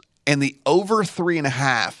Eagles, and the over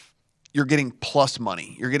 3.5, you're getting plus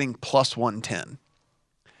money. You're getting plus 110.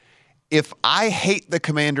 If I hate the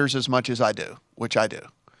Commanders as much as I do, which I do,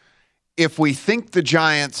 if we think the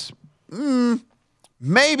Giants,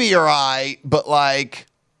 maybe are right, but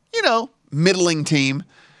middling team,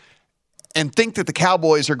 and think that the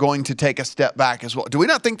Cowboys are going to take a step back as well. Do we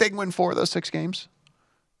not think they can win 4 of those 6 games?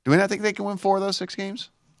 Do we not think they can win 4 of those 6 games?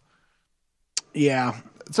 Yeah.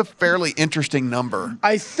 It's a fairly interesting number.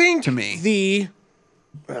 I think to me.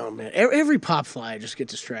 Oh man, every pop fly I just get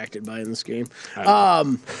distracted by in this game.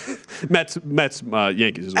 Mets,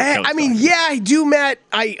 Yankees is what I mean, yeah, I do, Matt.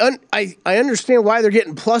 I understand why they're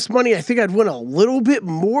getting plus money. I think I'd win a little bit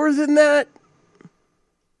more than that.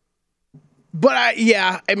 But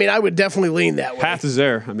I would definitely lean that way. Path is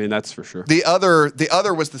there. I mean, that's for sure. The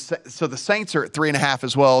other was the Saints are at 3.5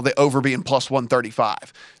 as well. The over being plus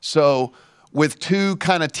 135. So with 2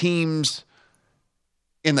 kind of teams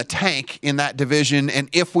in the tank in that division, and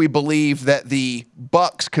if we believe that the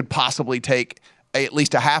Bucs could possibly take at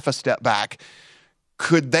least a half a step back,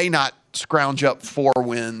 could they not scrounge up 4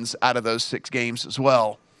 wins out of those 6 games as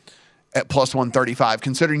well at plus 135?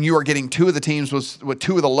 Considering you are getting 2 of the teams with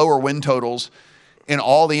 2 of the lower win totals in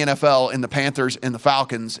all the NFL, in the Panthers and the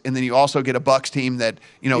Falcons, and then you also get a Bucs team that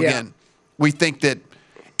again, we think that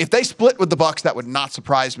if they split with the Bucs, that would not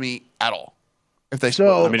surprise me at all. If they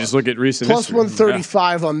I mean, just look at recent plus history.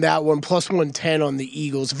 135 on that one, plus 110 on the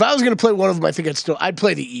Eagles. If I was going to play one of them, I think I'd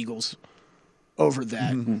play the Eagles over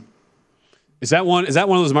that. Mm-hmm. Is that one of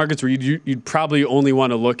those markets where you'd probably only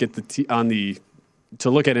want to look at to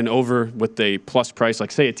look at an over with a plus price,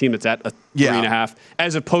 like say a team that's at a 3.5,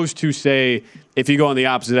 as opposed to say if you go on the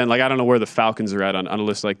opposite end, like I don't know where the Falcons are at on a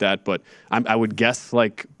list like that, but I would guess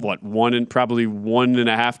like probably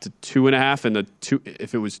 1.5 to 2.5, and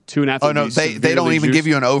if it was 2.5. Oh no, they don't even give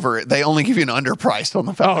you an over. They only give you an under price on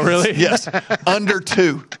the Falcons. Oh really? Yes, under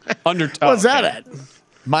 2. What's that at?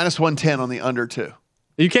 Minus 110 on the under 2.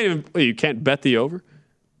 You can't bet the over.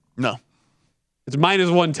 No. It's minus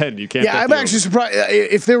 110. You can't. Yeah, I'm actually surprised.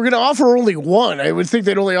 If they were going to offer only 1, I would think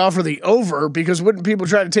they'd only offer the over, because wouldn't people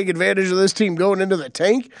try to take advantage of this team going into the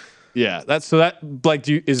tank? Yeah, is the.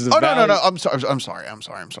 No. I'm sorry.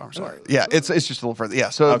 Yeah, it's just a little further. Yeah,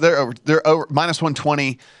 so okay. They're over minus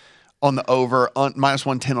 120 on the over, minus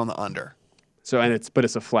 110 on the under. So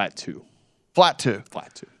it's a flat 2. Flat 2.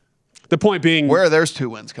 The point being, where are those 2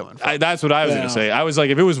 wins coming from? That's what I was going to say. I was like,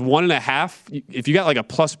 if it was 1.5, if you got like a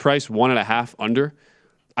plus price 1.5 under,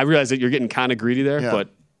 I realize that you're getting kind of greedy there, but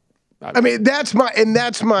I mean that's my.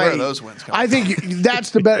 Where are those wins coming I think that's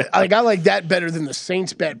the better. Like I like that better than the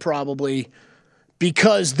Saints bet probably,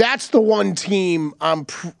 because that's the one team I'm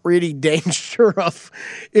pretty dang sure of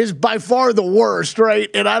is by far the worst, right?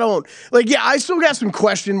 And I don't I still got some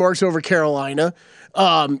question marks over Carolina,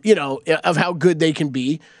 of how good they can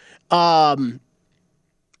be. And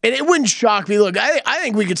it wouldn't shock me. Look, I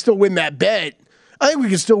think we could still win that bet. I think we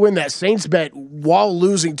could still win that Saints bet while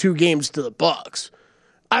losing 2 games to the Bucs.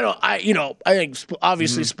 I think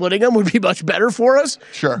obviously splitting them would be much better for us.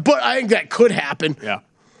 Sure. But I think that could happen. Yeah.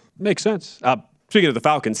 Makes sense. Speaking of the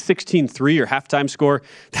Falcons, 16-3 or halftime score.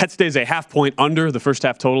 That stays a half point under the first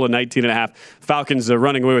half total of 19.5. Falcons are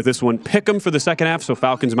running away with this one. Pick them for the second half, so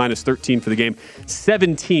Falcons minus 13 for the game.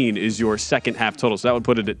 17 is your second half total, so that would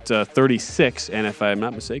put it at 36. And if I'm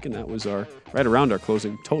not mistaken, that was right around our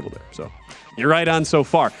closing total there. So you're right on so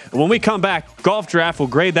far. And when we come back, Golf Draft, we'll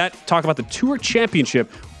grade that, talk about the Tour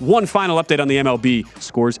Championship. One final update on the MLB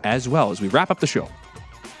scores as well as we wrap up the show.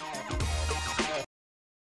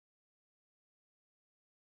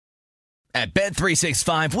 At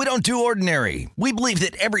Bet365, we don't do ordinary. We believe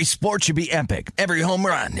that every sport should be epic. Every home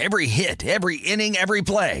run, every hit, every inning, every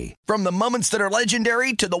play. From the moments that are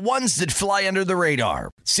legendary to the ones that fly under the radar.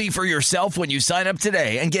 See for yourself when you sign up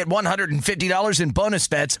today and get $150 in bonus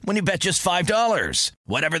bets when you bet just $5.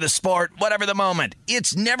 Whatever the sport, whatever the moment,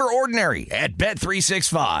 it's never ordinary at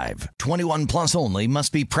Bet365. 21 plus only.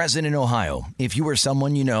 Must be present in Ohio. If you or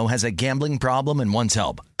someone you know has a gambling problem and wants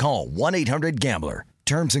help, call 1-800-GAMBLER.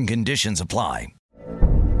 Terms and conditions apply.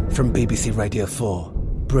 From BBC Radio 4,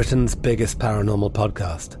 Britain's biggest paranormal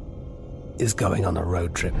podcast is going on a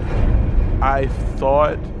road trip. I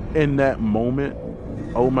thought in that moment,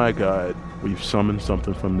 oh my God, we've summoned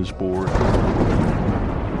something from this board.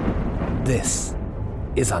 This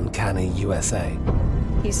is Uncanny USA.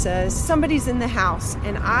 He says, somebody's in the house,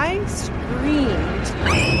 and I screamed.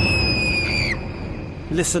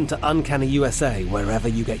 Listen to Uncanny USA wherever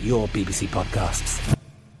you get your BBC podcasts,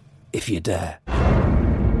 if you dare.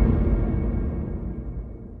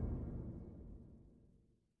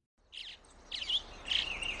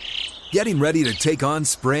 Getting ready to take on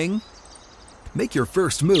spring? Make your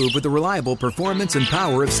first move with the reliable performance and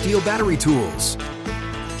power of Steel battery tools.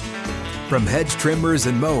 From hedge trimmers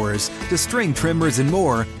and mowers to string trimmers and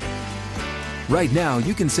more, right now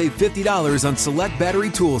you can save $50 on select battery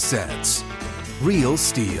tool sets. Real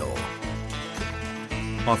Steel.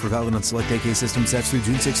 Offer valid on select AK system sets through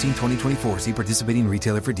June 16, 2024. See participating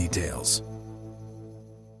retailer for details.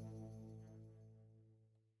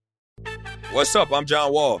 What's up? I'm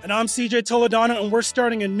John Wall. And I'm CJ Toledano, and we're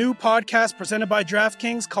starting a new podcast presented by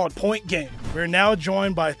DraftKings called Point Game. We're now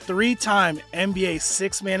joined by three-time NBA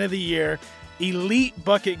Sixth Man of the Year, elite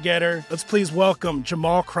bucket getter. Let's please welcome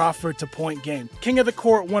Jamal Crawford to Point Game. King of the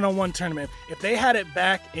Court one-on-one tournament. If they had it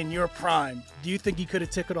back in your prime, do you think you could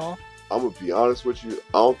have took it all? I'm going to be honest with you.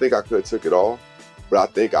 I don't think I could have took it all, but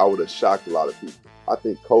I think I would have shocked a lot of people. I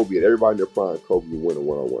think Kobe and everybody in their prime, Kobe would win a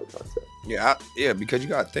one-on-one contest. Yeah, because you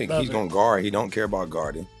got to think, he's going to guard. He don't care about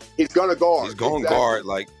guarding. He's going to guard. He's going to guard.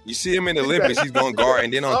 Like, you see him in the Olympics, he's going to guard.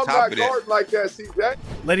 And then on top of that. I'm not guarding like that, see that?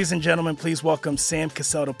 Ladies and gentlemen, please welcome Sam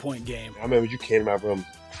Cassell to Point Game. I remember you came in my room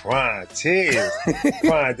crying, tears,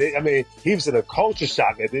 crying. I mean, he was in a culture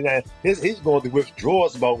shock. And then he's going through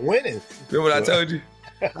withdrawals about winning. Remember what I told you?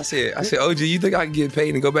 I said, OG, you think I can get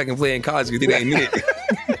paid and go back and play in college because it ain't it?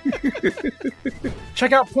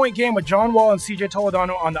 Check out Point Game with John Wall and CJ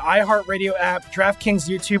Toledano on the iHeartRadio app, DraftKings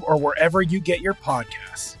YouTube, or wherever you get your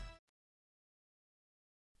podcasts.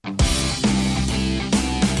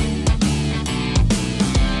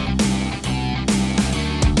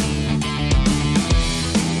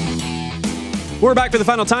 We're back for the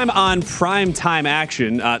final time on Prime Time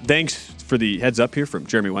Action. Thanks for the heads up here from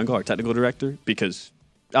Jeremy Wengel, our technical director, because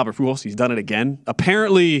Albert Pujols, he's done it again.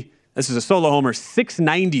 Apparently, this is a solo homer,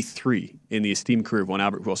 693 in the esteemed career of one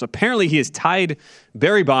Albert Pujols. Apparently, he has tied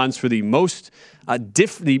Barry Bonds for the most,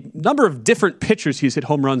 the number of different pitchers he's hit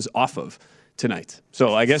home runs off of tonight.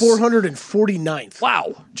 So I guess 449th.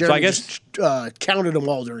 Wow. Jeremy so I guess just, counted them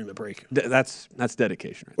all during the break. That's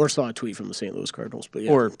dedication. Right? Or saw a tweet from the St. Louis Cardinals, but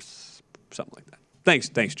yeah. Or something like that. Thanks,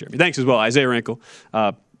 Jeremy. Thanks as well, Isaiah Rankle.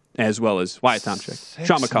 As well as Wyatt Tomczyk,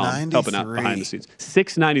 Sean McCollum helping out behind the scenes.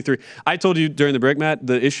 693. I told you during the break, Matt,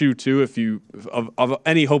 the issue too, of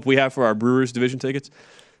any hope we have for our Brewers division tickets,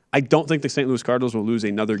 I don't think the St. Louis Cardinals will lose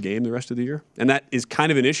another game the rest of the year. And that is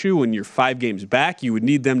kind of an issue when you're 5 games back. You would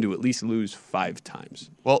need them to at least lose 5 times.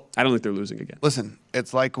 Well, I don't think they're losing again. Listen,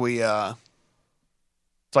 it's like we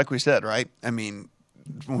said, right? I mean,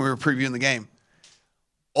 when we were previewing the game,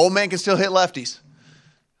 old man can still hit lefties.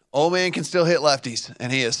 Old man can still hit lefties,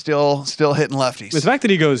 and he is still hitting lefties. The fact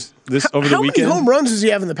that he goes this over the weekend. How many home runs does he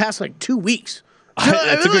have in the past 2 weeks?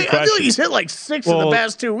 That's a good question. I feel like he's hit 6 in the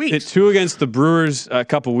past 2 weeks. Hit 2 against the Brewers a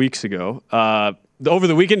couple weeks ago. Over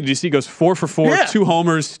the weekend, did you see he goes 4 for 4, 2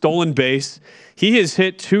 homers, stolen base. He has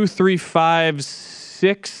hit 2, 3, 5,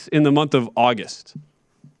 6 in the month of August.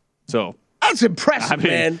 So that's impressive,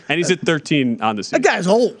 man. And he's at 13 on the season. That guy's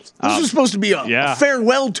old. This is supposed to be a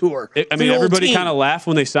farewell tour. Everybody kind of laughed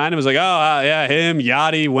when they signed him. It was like, him,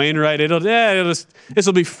 Yachty, Wainwright. This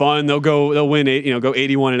will be fun. They'll win. Go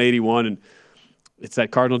 81 and 81, and it's that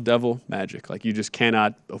Cardinal Devil magic. You just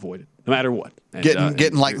cannot avoid it, no matter what. And,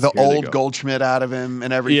 getting the old Goldschmidt out of him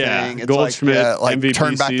and everything. Yeah, it's Goldschmidt, MVP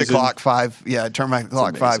turn back season. the clock 5. Yeah, turn back the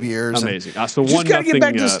clock 5 years. Amazing. So you just got to get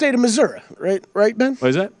back to the state of Missouri, right, Ben? What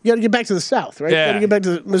is that? You got to get back to the South, right? Yeah. You got to get back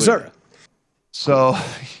to Missouri. So,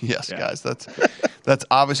 yes, guys, that's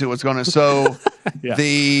obviously what's going on. So,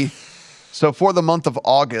 for the month of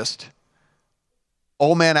August,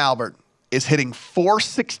 old man Albert is hitting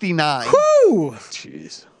 469. Whoo!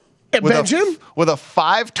 Jeez. With a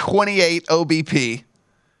 528 OBP.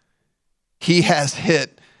 He has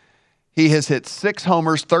hit 6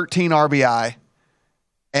 homers, 13 RBI,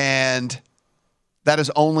 and that is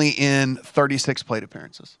only in 36 plate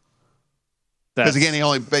appearances. Because again, they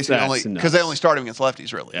only start him against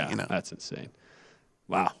lefties, really. Yeah, that's insane.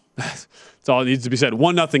 Wow. That's all that needs to be said.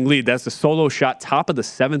 1-0 lead. That's the solo shot, top of the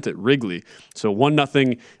 7th at Wrigley. So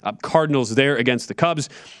 1-0 Cardinals there against the Cubs.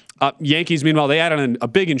 Yankees, meanwhile, they added on a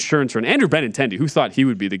big insurance run. Andrew Benintendi, who thought he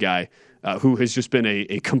would be the guy who has just been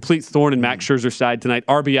a complete thorn in Max Scherzer's side tonight.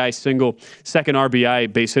 RBI single, second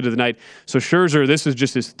RBI base hit of the night. So Scherzer, this is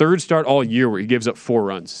just his 3rd start all year where he gives up 4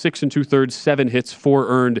 runs. 6 2/3, 7 hits, 4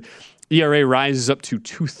 earned. ERA rises up to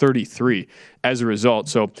 2.33 as a result.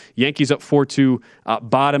 So Yankees up 4-2,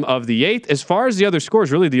 bottom of the 8th. As far as the other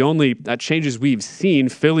scores, really the only changes we've seen,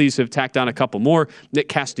 Phillies have tacked on a couple more. Nick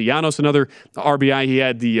Castellanos, another RBI. He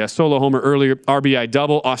had the solo homer earlier, RBI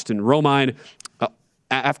double. Austin Romine,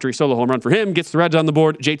 after a solo home run for him, gets the Reds on the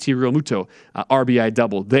board. JT Realmuto, RBI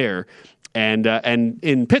double there. And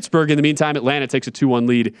in Pittsburgh, in the meantime, Atlanta takes a 2-1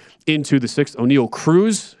 lead into the 6th. O'Neal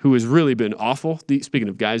Cruz, who has really been awful. Speaking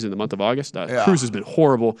of guys in the month of August, Cruz has been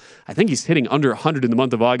horrible. I think he's hitting under 100 in the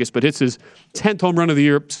month of August, but hits his 10th home run of the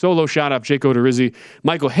year. Solo shot off Jake Odorizzi.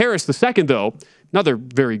 Michael Harris, the second, though, another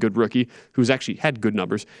very good rookie who's actually had good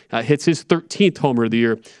numbers, hits his 13th homer of the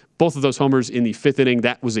year. Both of those homers in the 5th inning.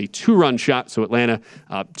 That was a 2-run shot, so Atlanta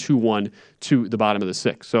 2-1 to the bottom of the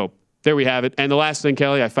 6th. So there we have it. And the last thing,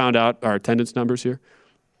 Kelly, I found out our attendance numbers here.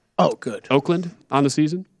 Oh, good. Oakland on the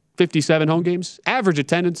season, 57 home games. Average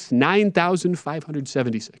attendance,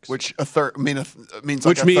 9,576. Which means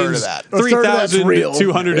like a third of that.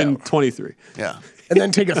 3,223. Yeah. And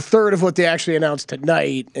then take a third of what they actually announced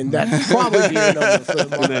tonight, and that'd probably be a number for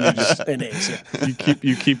the And then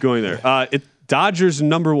you keep going there. Dodgers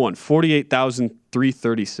number 1,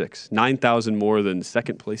 48,336. 9,000 more than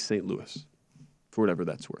second place St. Louis, for whatever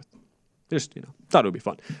that's worth. Just, thought it would be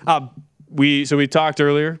fun. We talked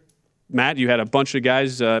earlier, Matt, you had a bunch of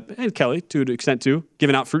guys, and Kelly to an extent too,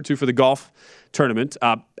 giving out fruit to for the golf tournament.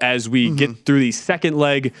 As we get through the second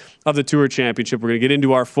leg of the Tour Championship, we're going to get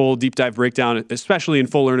into our full deep dive breakdown, especially in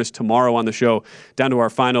full earnest tomorrow on the show, down to our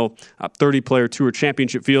final 30-player Tour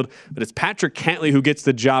Championship field. But it's Patrick Cantlay who gets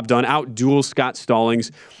the job done, out-duels Scott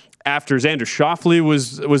Stallings. After Xander Schauffele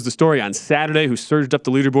was the story on Saturday, who surged up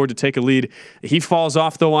the leaderboard to take a lead. He falls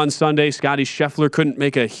off, though, on Sunday. Scotty Scheffler couldn't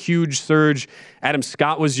make a huge surge. Adam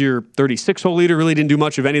Scott was your 36-hole leader, really didn't do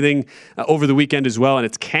much of anything over the weekend as well. And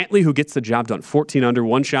it's Cantlay who gets the job done. 14 under,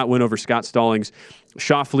 one-shot win over Scott Stallings.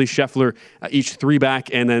 Schauffele, Scheffler, each 3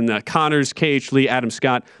 back. And then Connors, K.H. Lee, Adam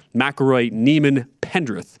Scott, McIlroy, Neiman,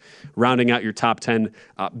 Pendrith, rounding out your top 10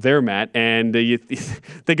 there, Matt. And you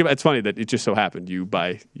think about it's funny that it just so happened you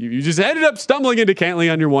just ended up stumbling into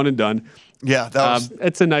Cantlay on your one and done. Yeah, that was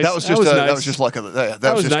it's a nice. That was just luck of the.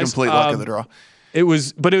 That was just nice. Complete luck of the draw. It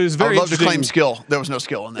was very. I would love interesting. to claim skill. There was no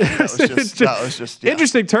skill in that. That was just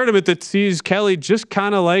interesting tournament that sees Kelly just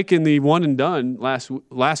kind of like in the one and done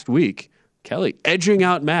last week. Kelly edging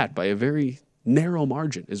out Matt by a very narrow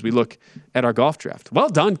margin as we look at our golf draft. Well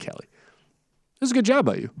done, Kelly. This is a good job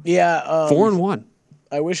by you. Yeah. 4-1.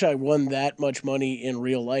 I wish I won that much money in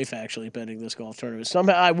real life, actually, betting this golf tournament.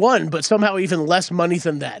 Somehow I won, but somehow even less money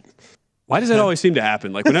than that. Why does that always seem to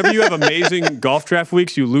happen? Like whenever you have amazing golf draft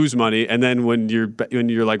weeks, you lose money, and then when you're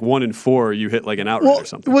like 1-4, you hit like an outright or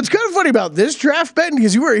something. What's kind of funny about this draft, Ben,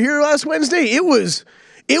 because you were here last Wednesday, it was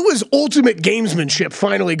ultimate gamesmanship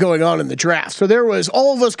finally going on in the draft. So there was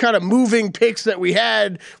all of us kind of moving picks that we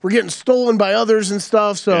had were getting stolen by others and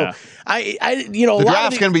stuff. So the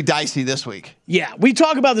draft's going to be dicey this week. Yeah, we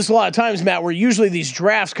talk about this a lot of times, Matt, where usually these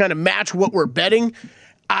drafts kind of match what we're betting.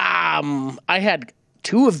 I had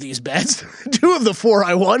 2 of these bets. 2 of the 4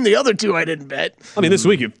 I won. The other 2 I didn't bet. I mean, this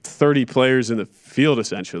week you have 30 players in the field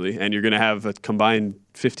essentially, and you're going to have a combined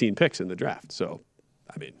 15 picks in the draft. So,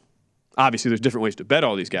 I mean, obviously there's different ways to bet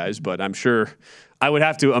all these guys, but I'm sure I would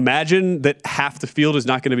have to imagine that half the field is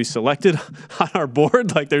not going to be selected on our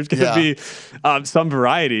board. Like there's going to be some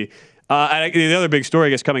variety. And the other big story, I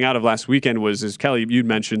guess, coming out of last weekend was Kelly, you'd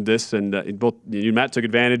mentioned this, and both you and Matt took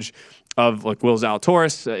advantage of like Will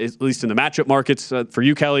Zalatoris, at least in the matchup markets. For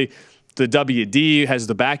you, Kelly, the WD has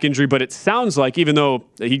the back injury, but it sounds like even though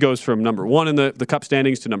he goes from number 1 in the Cup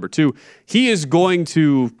standings to number 2, he is going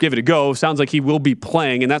to give it a go. Sounds like he will be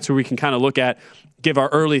playing, and that's where we can kind of give our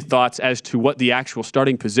early thoughts as to what the actual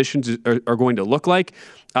starting positions are going to look like.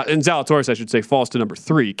 And Zalatoris, I should say, falls to number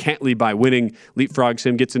 3. Cantlay, by winning, leapfrogs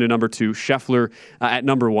him, gets into number 2. Scheffler at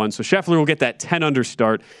number 1. So Scheffler will get that 10 under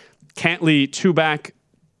start. Cantlay 2 back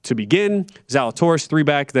to begin. Zalatoris 3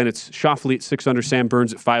 back. Then it's Schauffele at 6 under, Sam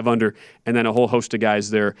Burns at 5 under, and then a whole host of guys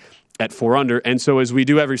there at 4 under. And so as we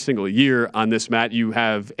do every single year on this, Matt, you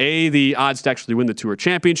have the odds to actually win the Tour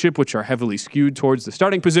Championship, which are heavily skewed towards the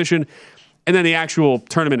starting position, and then the actual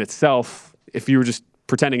tournament itself, if you were just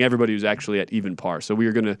pretending everybody was actually at even par. So we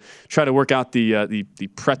are going to try to work out the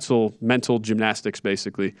pretzel mental gymnastics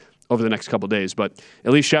basically over the next couple of days. But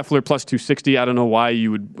at least Scheffler plus 260. I don't know why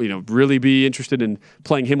you would really be interested in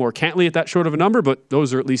playing him or Cantlay at that short of a number, but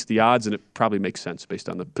those are at least the odds, and it probably makes sense based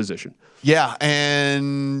on the position. Yeah,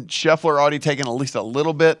 and Scheffler already taken at least a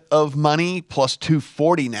little bit of money, plus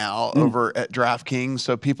 240 now over at DraftKings.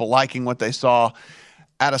 So people liking what they saw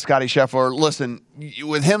out of Scotty Scheffler. Listen,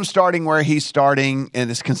 with him starting where he's starting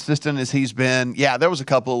and as consistent as he's been, there was a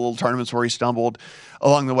couple of little tournaments where he stumbled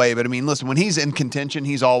along the way. But, I mean, listen, when he's in contention,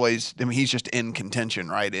 he's just in contention,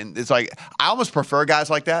 right? And it's like, I almost prefer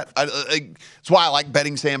guys like that. It's why I like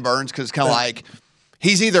betting Sam Burns, because it's kind of like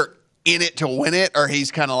he's either in it to win it, or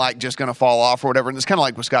he's kind of like just going to fall off or whatever. And it's kind of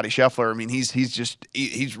like with Scotty Scheffler. I mean, he's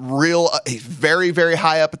very, very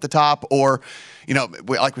high up at the top, or,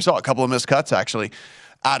 like we saw a couple of missed cuts actually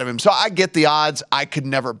out of him. So I get the odds. I could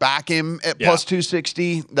never back him at plus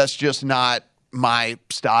 260. That's just not my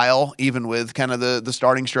style, even with kind of the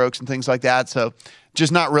starting strokes and things like that. So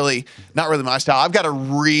just not really my style. I've got to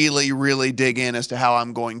really, really dig in as to how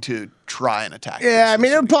I'm going to try and attack. Yeah, I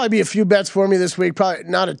mean, there'll probably be a few bets for me this week. Probably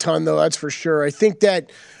not a ton, though, that's for sure. I think that,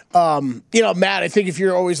 Matt, I think if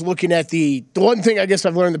you're always looking at the one thing I guess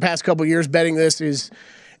I've learned the past couple of years betting this is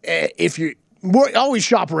if you always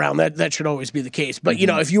shop around, that should always be the case. But,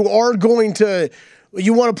 if you are going to –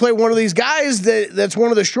 you want to play one of these guys that's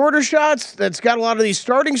one of the shorter shots that's got a lot of these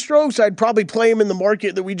starting strokes, I'd probably play him in the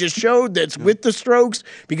market that we just showed that's with the strokes,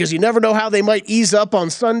 because you never know how they might ease up on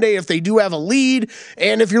Sunday if they do have a lead.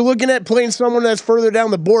 And if you're looking at playing someone that's further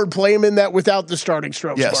down the board, play him in that without the starting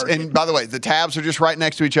strokes. Yes, market. And by the way, the tabs are just right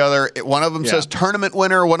next to each other. One of them says tournament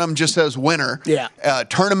winner, one of them just says winner. Yeah.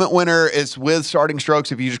 Tournament winner is with starting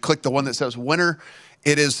strokes. If you just click the one that says winner,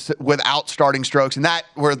 it is without starting strokes, and that's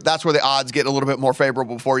where the odds get a little bit more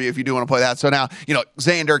favorable for you if you do want to play that. So now,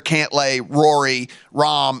 Xander, Cantlay, Rory,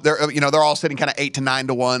 Rahm, they're all sitting kind of 8 to 9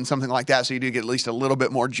 to 1, something like that. So you do get at least a little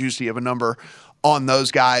bit more juicy of a number on those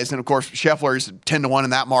guys. And of course, Scheffler is 10 to 1 in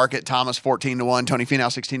that market. Thomas 14 to 1. Tony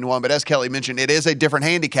Finau 16 to 1. But as Kelly mentioned, it is a different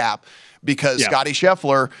handicap because Scotty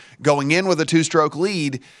Scheffler going in with a 2-stroke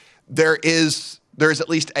lead, there is at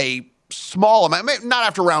least a small amount, not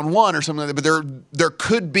after round one or something like that, but there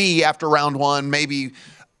could be after round one maybe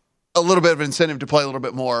a little bit of incentive to play a little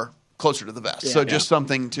bit more closer to the vest. So just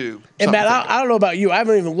something to. And Matt, I don't know about you. I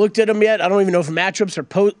haven't even looked at them yet. I don't even know if matchups are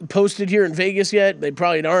posted here in Vegas yet. They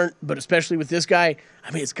probably aren't, but especially with this guy,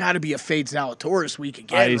 I mean, it's got to be a fade Zalatoris week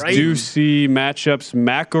again, right? I do see matchups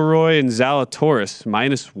McIlroy and Zalatoris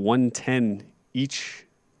minus 110 each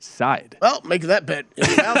side. Well, make that bet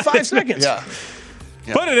in about 5 seconds. Yeah.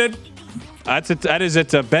 Put it in. That is at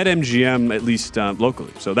BetMGM, at least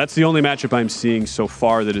locally. So that's the only matchup I'm seeing so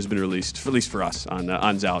far that has been released, at least for us, on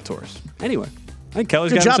Zalatoris. Anyway, I think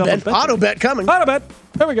Kelly's got himself a bet. Auto bet coming. Auto bet.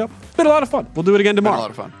 There we go. It's been a lot of fun. We'll do it again tomorrow. Been a lot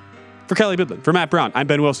of fun. For Kelly Bidlin, for Matt Brown, I'm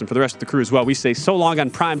Ben Wilson. For the rest of the crew as well, we say so long on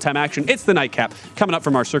primetime action. It's the nightcap coming up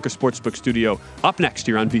from our Circus Sportsbook studio. Up next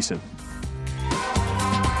here on VSiN.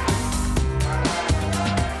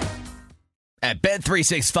 At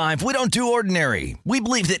Bet365, we don't do ordinary. We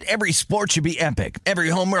believe that every sport should be epic. Every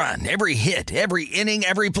home run, every hit, every inning,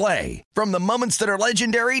 every play. From the moments that are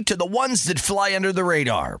legendary to the ones that fly under the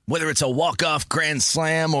radar. Whether it's a walk-off grand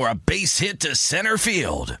slam or a base hit to center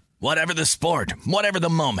field. Whatever the sport, whatever the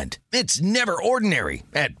moment. It's never ordinary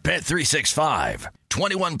at Bet365.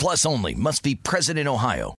 21 plus only. Must be present in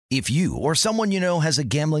Ohio. If you or someone you know has a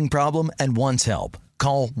gambling problem and wants help,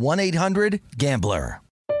 call 1-800-GAMBLER.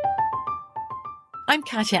 I'm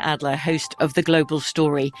Katya Adler, host of The Global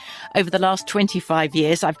Story. Over the last 25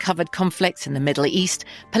 years, I've covered conflicts in the Middle East,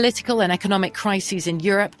 political and economic crises in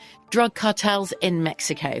Europe, drug cartels in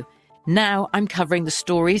Mexico. Now I'm covering the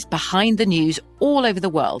stories behind the news all over the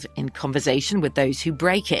world in conversation with those who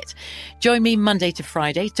break it. Join me Monday to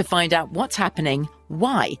Friday to find out what's happening,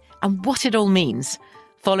 why, and what it all means.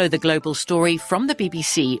 Follow The Global Story from the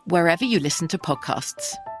BBC wherever you listen to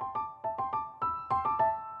podcasts.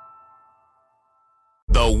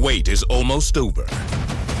 The wait is almost over.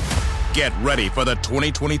 Get ready for the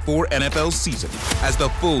 2024 NFL season as the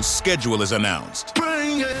full schedule is announced.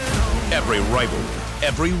 Every rivalry,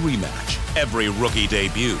 every rematch, every rookie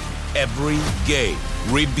debut, every game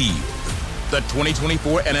revealed. The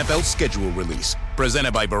 2024 NFL schedule release,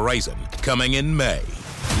 presented by Verizon, coming in May.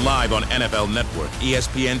 Live on NFL Network,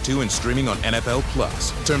 ESPN2, and streaming on NFL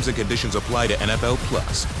Plus. Terms and conditions apply to NFL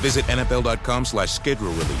Plus. Visit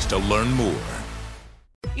NFL.com/schedule release to learn more.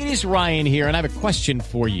 It is Ryan here, and I have a question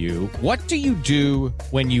for you. What do you do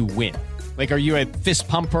when you win? Like, are you a fist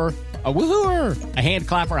pumper, a woohooer, a hand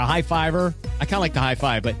clapper, a high fiver? I kind of like the high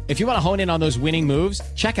five, but if you want to hone in on those winning moves,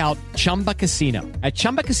 check out Chumba Casino. At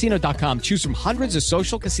ChumbaCasino.com, choose from hundreds of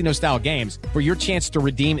social casino-style games for your chance to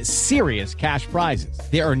redeem serious cash prizes.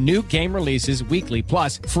 There are new game releases weekly,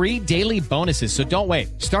 plus free daily bonuses. So don't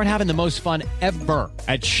wait. Start having the most fun ever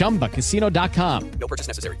at ChumbaCasino.com. No purchase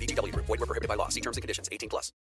necessary. VGW Group. Void where prohibited by law. See terms and conditions. 18+.